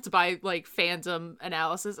warped by, like, fandom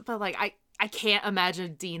analysis, but, like, I can't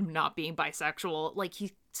imagine Dean not being bisexual. Like,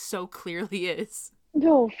 he so clearly is.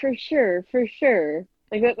 No, for sure.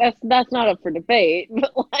 Like, that's not up for debate,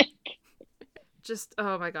 but, like... Just,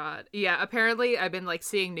 oh my god. Yeah, apparently I've been, like,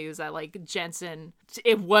 seeing news that, like, Jensen,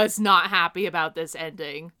 it was not happy about this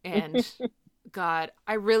ending. And, god,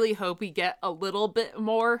 I really hope we get a little bit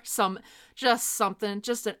more, just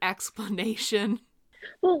an explanation.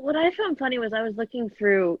 Well, what I found funny was I was looking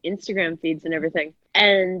through Instagram feeds and everything,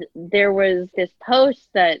 and there was this post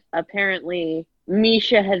that apparently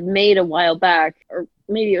Misha had made a while back, or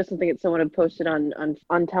maybe it was something that someone had posted on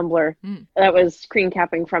Tumblr that was screen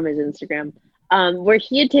capping from his Instagram, where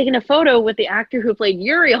he had taken a photo with the actor who played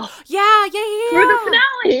Uriel. Yeah. For the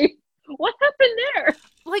finale. What happened there?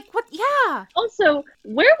 Like, what? Yeah. Also,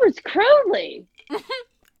 where was Crowley?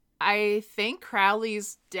 I think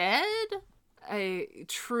Crowley's dead. I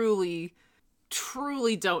truly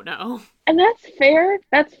don't know. And that's fair.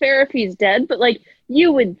 That's fair if he's dead. But, like,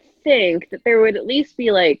 you would think that there would at least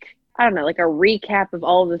be, like, I don't know, like a recap of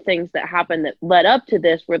all of the things that happened that led up to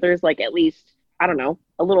this, where there's, like, at least, I don't know,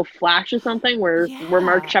 a little flash of something where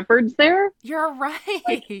Mark Shepard's there. You're right.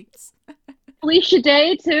 Like, Alicia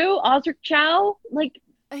Day, too. Osric Chow. Like,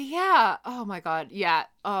 yeah. Oh my god. Yeah.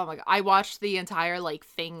 Oh my god. I watched the entire like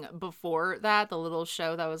thing before that, the little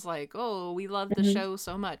show that was like, oh, we love the show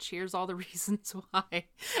so much. Here's all the reasons why.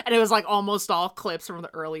 And it was like almost all clips from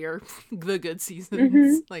the earlier, the good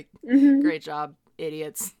seasons. Like, great job,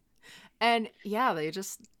 idiots. And yeah, they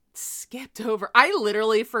just skipped over. I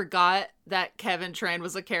literally forgot that Kevin Tran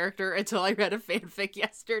was a character until I read a fanfic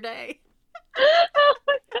yesterday. Oh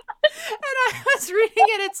my god. And I was reading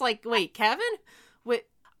it. It's like, wait, Kevin? Wait.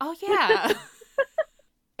 Oh, yeah.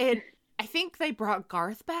 And I think they brought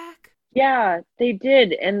Garth back. Yeah, they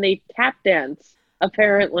did. And they tap dance,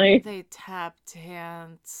 apparently. They tap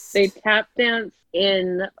dance. They tap dance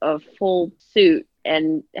in a full suit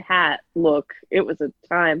and hat look. It was a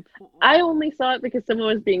time. I only saw it because someone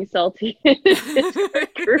was being salty in his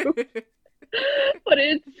group. But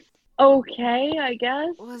it's okay, I guess.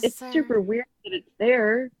 It's super weird that it's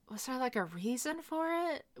there. Was there like a reason for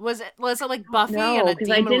it? Was it like Buffy and No, a because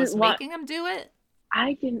I demon was didn't making him do it?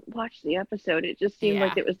 I didn't watch the episode. It just seemed Yeah.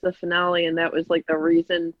 like it was the finale, and that was like the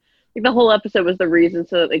reason. Like the whole episode was the reason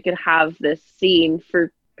so that they could have this scene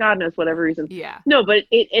for God knows whatever reason. Yeah. No, but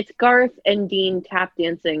it's Garth and Dean tap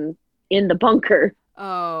dancing in the bunker.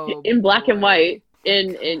 Oh, in black boy. and white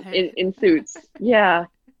in suits. Yeah.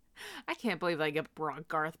 I can't believe they brought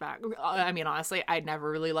Garth back. I mean, honestly, I never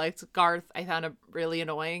really liked Garth. I found him really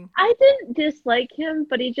annoying. I didn't dislike him,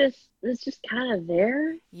 but he just was just kind of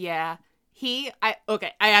there. Yeah. I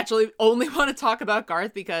actually only want to talk about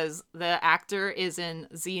Garth because the actor is in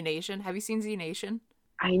Z Nation. Have you seen Z Nation?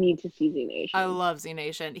 I need to see Z Nation. I love Z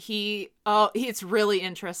Nation. It's really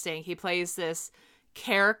interesting. He plays this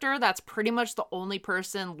character that's pretty much the only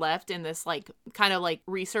person left in this like kind of like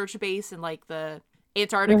research base in like the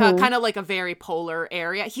Antarctica, kind of like a very polar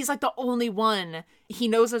area. He's like the only one. He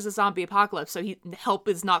knows there's a zombie apocalypse, so help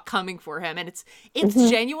is not coming for him, and it's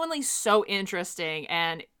genuinely so interesting,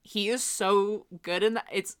 and he is so good in that.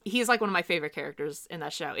 He's like one of my favorite characters in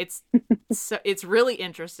that show. It's really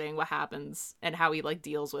interesting what happens and how he like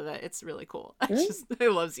deals with it. It's really cool. I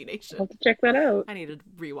love Z Nation. I'll have to check that out. I need to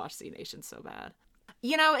rewatch Z Nation so bad.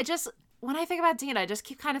 You know, when I think about Dean, I just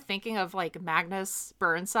keep kind of thinking of like Magnus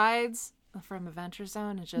Burnsides from Adventure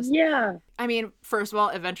Zone. And just, yeah. I mean, first of all,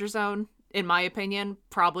 Adventure Zone, in my opinion,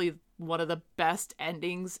 probably one of the best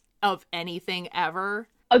endings of anything ever.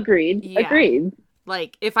 Agreed. Yeah. Agreed.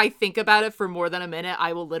 Like, if I think about it for more than a minute,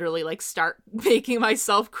 I will literally, like, start making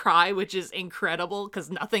myself cry, which is incredible, because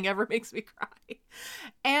nothing ever makes me cry.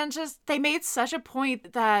 And just, they made such a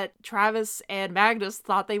point that Travis and Magnus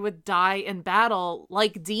thought they would die in battle,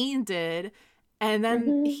 like Dean did, and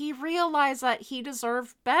then he realized that he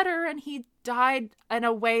deserved better, and he died in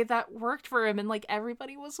a way that worked for him, and, like,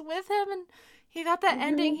 everybody was with him, and he got the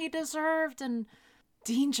ending he deserved, and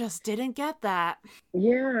Dean just didn't get that.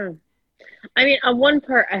 Yeah. I mean, on one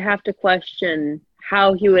part, I have to question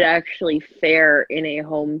how he would actually fare in a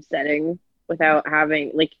home setting without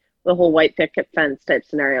having, like, the whole white picket fence type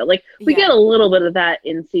scenario. Like, we get a little bit of that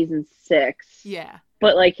in season 6. Yeah.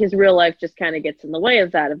 But, like, his real life just kind of gets in the way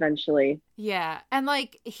of that eventually. Yeah. And,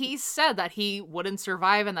 like, he said that he wouldn't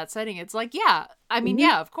survive in that setting. It's like, yeah. I mean,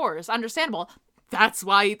 yeah, of course. Understandable. That's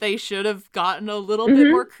why they should have gotten a little bit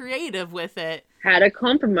more creative with it. Had a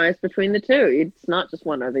compromise between the two. It's not just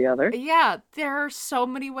one or the other. Yeah, there are so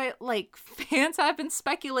many ways. Like, fans have been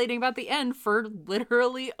speculating about the end for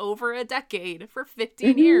literally over a decade, for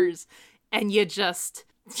 15 years. And you just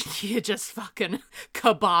fucking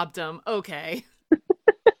kebabbed them. Okay.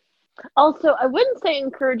 Also, I wouldn't say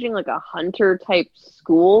encouraging like a hunter type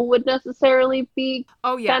school would necessarily be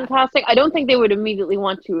fantastic. I don't think they would immediately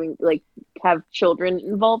want to like have children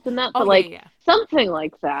involved in that, but something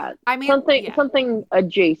like that. I mean, something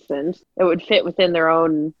adjacent that would fit within their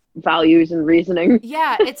own values and reasoning.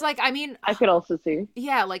 Yeah, it's like, I mean, I could also see.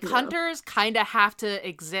 Yeah, like hunters kind of have to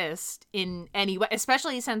exist in any way,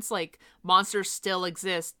 especially since like monsters still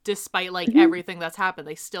exist despite like everything that's happened.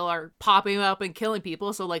 They still are popping up and killing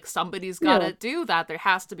people, so like somebody's got to do that. There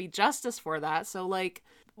has to be justice for that. So like,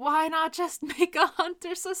 why not just make a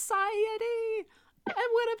hunter society? It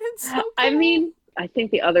would have been so cool. I mean, I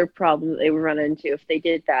think the other problem that they would run into if they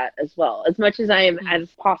did that as well, as much as I am as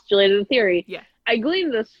postulated a theory, I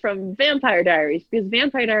gleaned this from Vampire Diaries because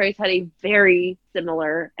Vampire Diaries had a very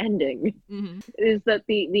similar ending. Is that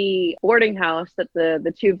the boarding house that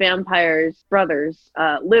the two vampires brothers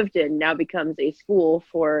lived in now becomes a school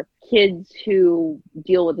for kids who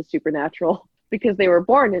deal with the supernatural because they were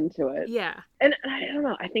born into it. Yeah. And I don't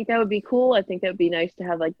know. I think that would be cool. I think that would be nice to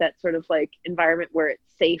have like that sort of like environment where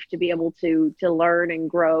it's safe to be able to learn and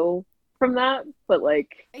grow from that. But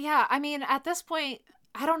like, yeah, I mean, at this point,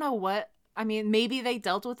 I don't know what. I mean, maybe they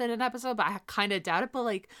dealt with it in an episode, but I kind of doubt it. But,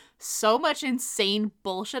 like, so much insane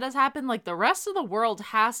bullshit has happened. Like, the rest of the world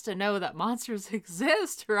has to know that monsters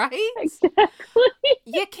exist, right? Exactly.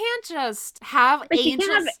 You can't just have like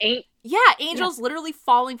angels. Angels literally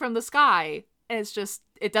falling from the sky. And it's just,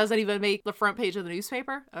 it doesn't even make the front page of the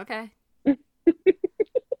newspaper. Okay.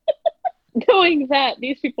 Knowing that,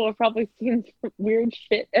 these people have probably seen weird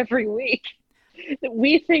shit every week.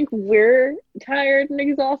 We think we're tired and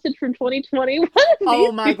exhausted from 2020.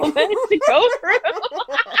 What my God. Managed to go through?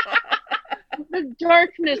 The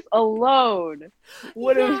darkness alone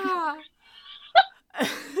would have.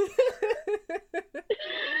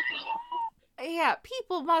 Yeah,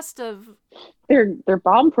 people must have. They're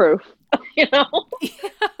bomb proof. You know?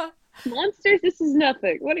 Yeah. Monsters, this is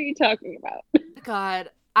nothing. What are you talking about? God,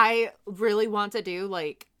 I really want to do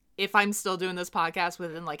like if I'm still doing this podcast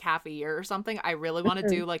within like half a year or something, I really want to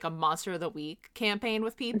do like a Monster of the Week campaign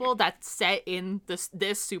with people that's set in this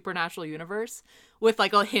supernatural universe with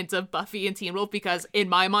like a hint of Buffy and Teen Wolf, because in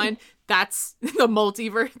my mind that's the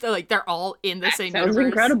multiverse. They're all in the same Sounds universe.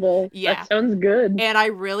 incredible. Yeah. That sounds good. And I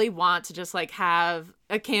really want to just like have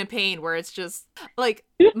a campaign where it's just like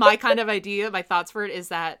my kind of idea, my thoughts for it is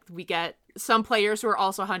that we get some players who are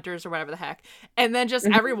also hunters or whatever the heck. And then just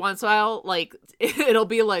every once in a while, like it'll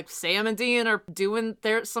be like Sam and Dean are doing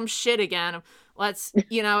some shit again. Let's,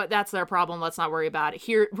 that's their problem. Let's not worry about it.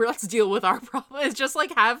 Here, let's deal with our problem. It's just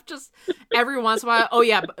like have just every once in a while. Oh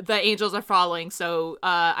yeah, the angels are falling. So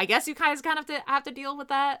I guess you guys kind of have to deal with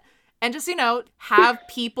that. And just,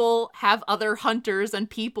 have other hunters and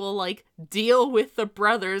people like deal with the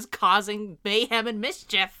brothers causing mayhem and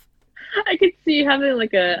mischief. I could see having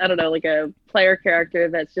like a player character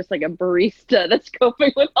that's just like a barista that's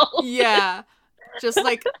coping with all of Yeah. Just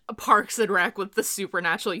like Parks and Rec with the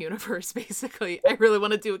supernatural universe, basically. I really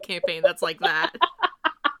want to do a campaign that's like that.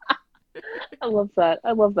 I love that.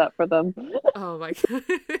 I love that for them. Oh my God.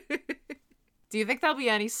 Do you think there'll be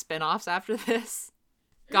any spin-offs after this?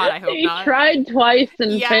 God, I hope they not. Tried twice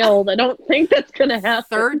and failed. I don't think that's gonna happen.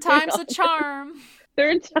 Third time's a charm.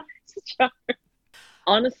 Third time's a charm.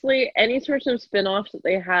 Honestly, any sorts of spin-offs that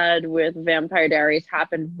they had with Vampire Diaries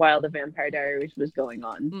happened while the Vampire Diaries was going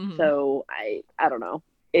on. Mm-hmm. So I don't know.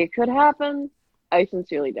 It could happen. I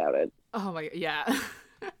sincerely doubt it. Oh my God, yeah.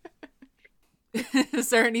 Is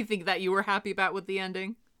there anything that you were happy about with the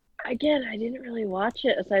ending? Again, I didn't really watch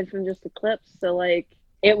it aside from just the clips. So like,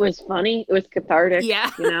 it was funny. It was cathartic.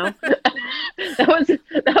 Yeah. That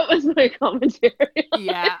was my commentary.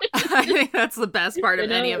 Yeah. I think that's the best part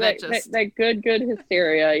of any of it. Just that good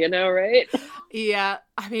hysteria, right? Yeah.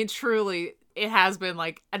 I mean, truly, it has been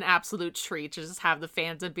like an absolute treat to just have the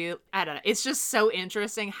fandom be, I don't know. It's just so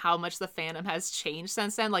interesting how much the fandom has changed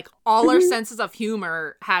since then. Like all our senses of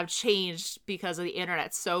humor have changed because of the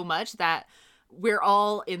internet so much that we're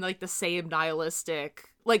all in like the same nihilistic,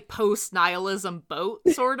 like post-nihilism boat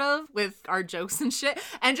sort of with our jokes and shit.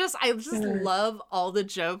 And I just love all the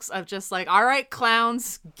jokes of just like, all right,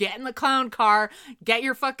 clowns, get in the clown car, get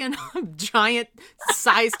your fucking giant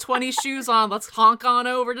size 20 shoes on, let's honk on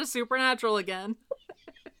over to Supernatural again.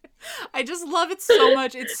 I just love it so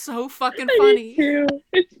much. It's so fucking funny. Me too.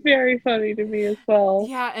 It's very funny to me as well.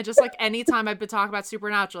 Yeah, and just like anytime I've been talking about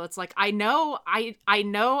Supernatural, it's like I know I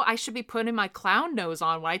should be putting my clown nose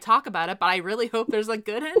on when I talk about it, but I really hope there's a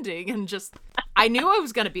good ending. And just I knew I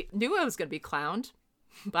was gonna be clowned,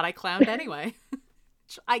 but I clowned anyway.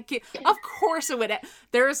 Of course it would.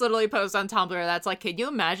 There is literally a post on Tumblr that's like, can you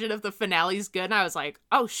imagine if the finale's good? And I was like,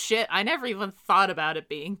 oh shit, I never even thought about it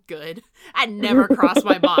being good. I never crossed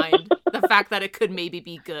my mind the fact that it could maybe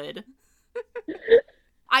be good.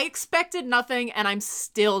 I expected nothing and I'm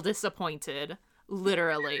still disappointed.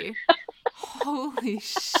 Literally. Holy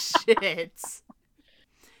shit.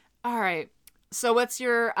 All right. So what's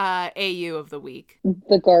your AU of the week?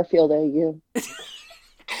 The Garfield AU.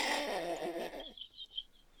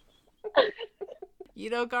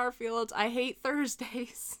 Garfield, I hate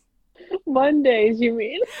Thursdays. Mondays, you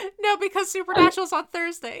mean? No, because Supernatural's on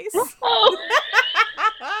Thursdays. Oh.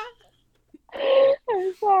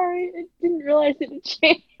 I'm sorry. I didn't realize it had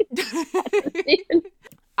changed.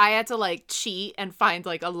 I had to like cheat and find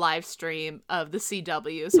like a live stream of the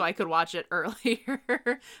CW so I could watch it earlier.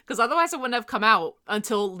 Because otherwise it wouldn't have come out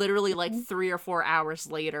until literally like 3 or 4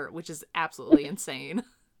 hours later, which is absolutely insane.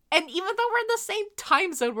 And even though we're in the same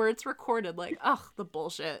time zone where it's recorded, like, ugh, the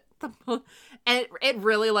bullshit. And it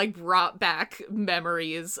really, like, brought back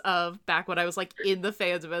memories of back when I was, like, in the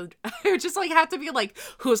fandom. I would just, like, have to be like,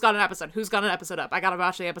 who's got an episode? Who's got an episode up? I gotta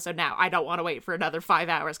watch the episode now. I don't want to wait for another 5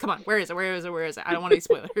 hours. Come on, where is it? Where is it? Where is it? I don't want any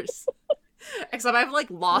spoilers. Except I've, like,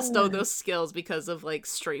 lost all those skills because of, like,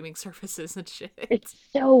 streaming services and shit. It's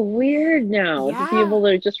so weird now to be able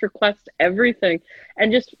to just request everything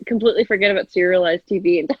and just completely forget about serialized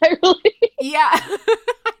TV entirely. Yeah. I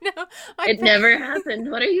know. It never happened.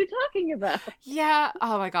 What are you talking about? Yeah.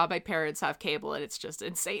 Oh my God, my parents have cable and it's just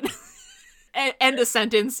insane. End of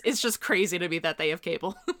sentence. It's just crazy to me that they have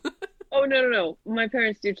cable. Oh, no. My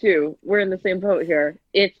parents do too. We're in the same boat here.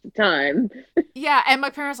 It's the time. Yeah, and my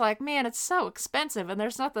parents are like, man, it's so expensive and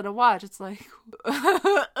there's nothing to watch. It's like,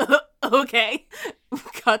 okay,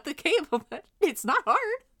 cut the cable. It's not hard.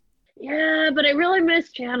 Yeah, but I really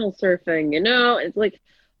miss channel surfing, It's like,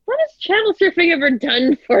 what has channel surfing ever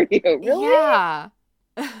done for you? Really? Yeah.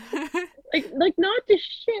 Like not to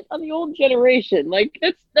shit on the old generation. Like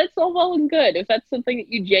that's all well and good if that's something that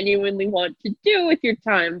you genuinely want to do with your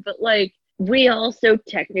time. But like we also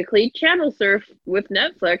technically channel surf with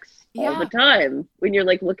Netflix all the time when you're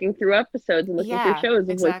like looking through episodes and looking through shows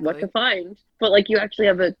of like what to find. But like you actually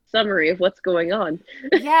have a summary of what's going on.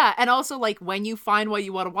 Yeah, and also like when you find what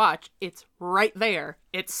you want to watch, it's right there.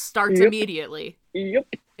 It starts immediately. Yep.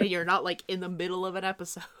 And you're not like in the middle of an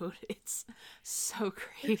episode. It's so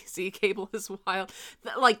crazy. Cable is wild.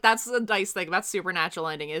 Like that's the nice thing about Supernatural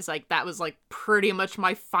ending is like that was like pretty much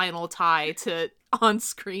my final tie to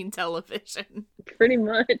on-screen television. Pretty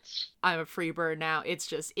much. I'm a free bird now. It's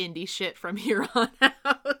just indie shit from here on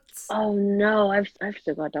out. Oh no, I've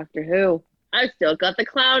still got Doctor Who. I've still got the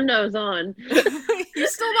clown nose on. You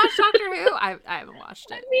still watch Doctor Who? I haven't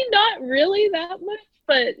watched it. I mean, not really that much,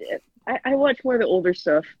 but I watch more of the older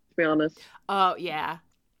stuff, to be honest. Oh, yeah.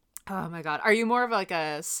 Oh, my God. Are you more of like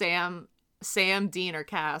a Sam, Dean, or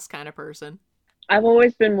Cass kind of person? I've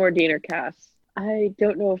always been more Dean or Cass. I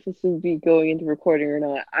don't know if this will be going into recording or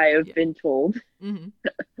not. I have been told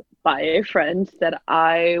by a friend that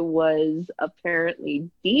I was apparently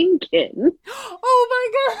Deankin. Oh,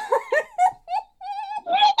 my God.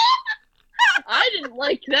 I didn't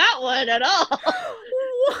like that one at all.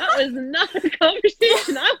 What? That was not a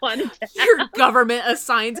conversation I wanted to have. Your government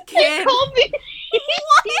assigned kin. They called me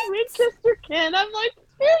Winchester kin. I'm like,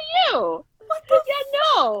 screw you. What the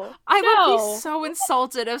no. I would be so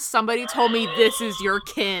insulted if somebody told me this is your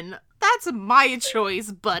kin. That's my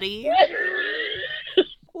choice, buddy.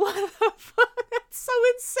 What the fuck? That's so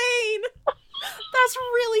insane. That's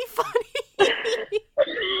really funny.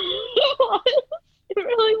 It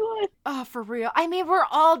really was. Oh, for real. I mean, we're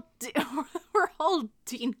all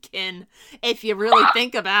Deankin if you really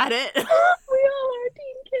think about it. We all are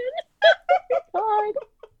Deankin. God.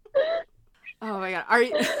 Oh my God. Are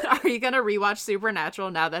you gonna rewatch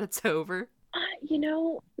Supernatural now that it's over? You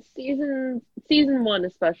know, season 1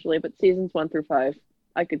 especially, but seasons 1 through 5,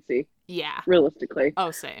 I could see. Yeah. Realistically.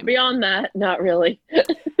 Oh, same. Beyond that, not really.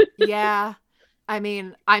 Yeah. I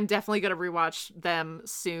mean, I'm definitely going to rewatch them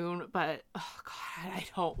soon, but oh God, I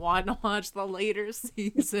don't want to watch the later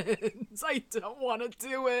seasons. I don't want to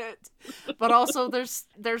do it. But also there's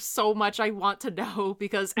so much I want to know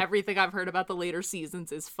because everything I've heard about the later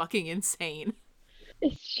seasons is fucking insane.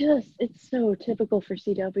 It's so typical for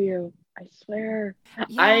CW. I swear.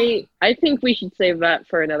 Yeah. I think we should save that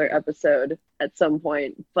for another episode at some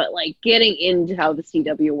point. But like getting into how the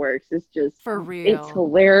CW works is just for real. It's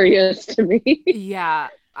hilarious to me. Yeah.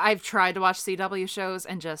 I've tried to watch CW shows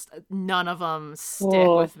and just none of them stick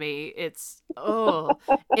with me. It's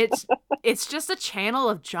just a channel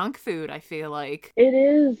of junk food, I feel like. It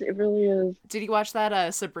is. It really is. Did you watch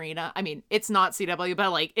that Sabrina? I mean, it's not CW,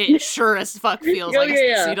 but like it sure as fuck feels like a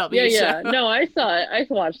CW show. No, I saw it. I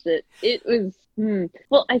watched it. It was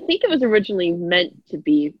well, I think it was originally meant to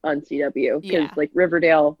be on CW because like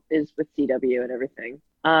Riverdale is with CW and everything.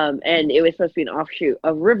 And it was supposed to be an offshoot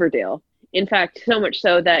of Riverdale. In fact, so much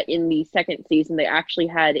so that in the second season, they actually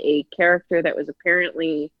had a character that was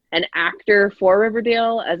apparently an actor for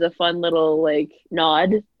Riverdale as a fun little, like,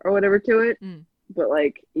 nod or whatever to it. But,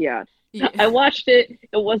 like, yeah. I watched it.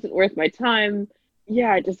 It wasn't worth my time.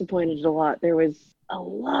 Yeah, it disappointed a lot. There was a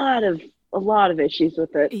lot of issues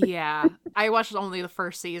with it. Yeah. I watched only the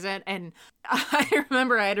first season, and I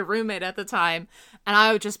remember I had a roommate at the time, and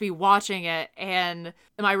I would just be watching it, and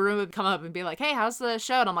my roommate would come up and be like, hey, how's the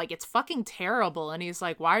show? And I'm like, it's fucking terrible. And he's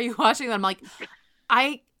like, why are you watching that? I'm like,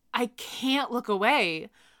 I can't look away.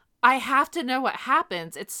 I have to know what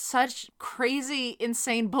happens. It's such crazy,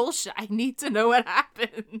 insane bullshit. I need to know what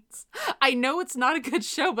happens. I know it's not a good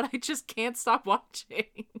show, but I just can't stop watching.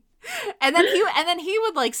 And then he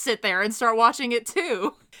would like sit there and start watching it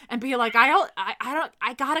too and be like, I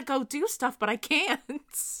gotta go do stuff, but I can't.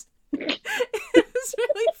 It's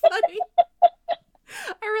really funny.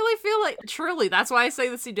 I really feel like truly that's why I say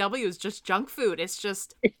the CW is just junk food. It's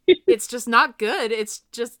just not good. It's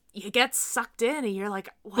just you get sucked in and you're like,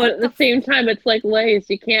 what? But at the same time, it's like Lay's.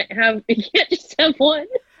 You can't just have one.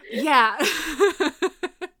 Yeah.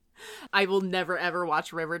 I will never ever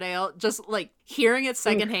watch Riverdale. Just like hearing it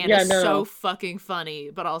secondhand is so fucking funny,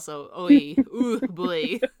 but also, ooh,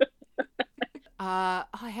 boy. I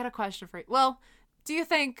had a question for you. Well, do you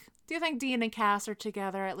think Dean and Cass are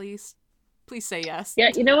together at least? Please say yes. Yeah,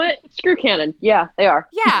 you know what? Screw canon. Yeah, they are.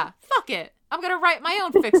 Yeah, fuck it. I'm gonna write my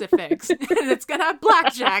own Fix-It-Fix. And it's gonna have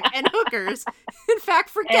blackjack and hookers. In fact,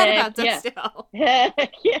 forget about Destiel.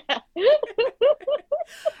 Heck yeah.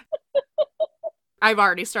 I've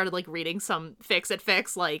already started like reading some Fix-It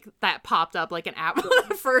like that popped up like an app.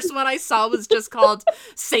 The first one I saw was just called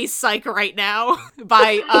Say Psych Right Now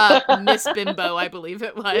by Miss Bimbo, I believe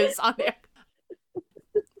it was on there.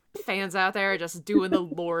 Fans out there are just doing the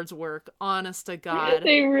Lord's work, honest to God.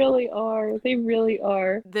 They really are. They really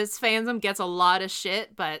are. This fandom gets a lot of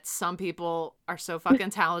shit, but some people are so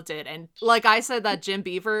fucking talented. And like I said, that Jim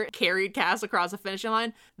Beaver carried Cass across the finishing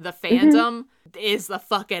line. The fandom is the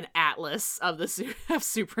fucking Atlas of the of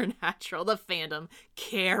Supernatural. The fandom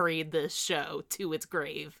carried this show to its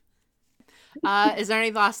grave. Is there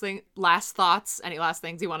any last thoughts? Any last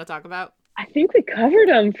things you want to talk about? I think we covered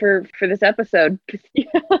them for this episode.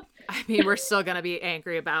 I mean, we're still going to be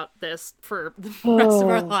angry about this for the rest of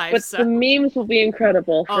our lives. But so. The memes will be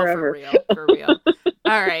incredible forever. For real.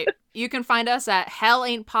 All right. You can find us at Hell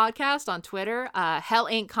Ain't Podcast on Twitter, Hell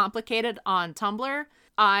Ain't Complicated on Tumblr.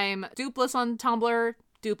 I'm Dupless on Tumblr,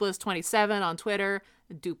 Dupless27 on Twitter,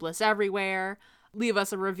 Dupless everywhere. Leave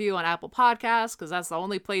us a review on Apple Podcasts, because that's the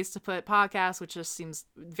only place to put podcasts, which just seems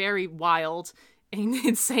very wild and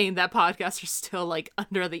insane that podcasts are still like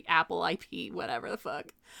under the Apple IP, whatever the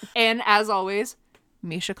fuck. And as always,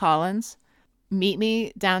 Misha Collins. Meet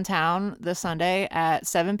me downtown this Sunday at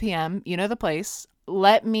 7 p.m. You know the place.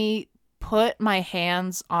 Let me put my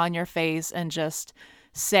hands on your face and just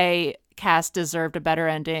say, Cass deserved a better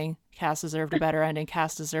ending. Cass deserved a better ending.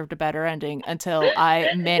 Cass deserved a better ending until I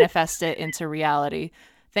manifest it into reality.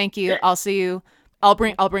 Thank you. I'll see you. I'll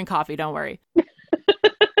bring coffee. Don't worry.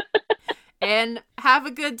 And have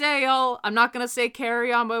a good day, y'all. I'm not going to say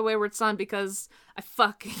Carry On My Wayward Son because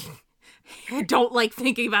I don't like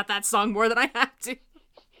thinking about that song more than I have to.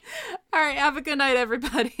 All right, have a good night,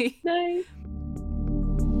 everybody. Night.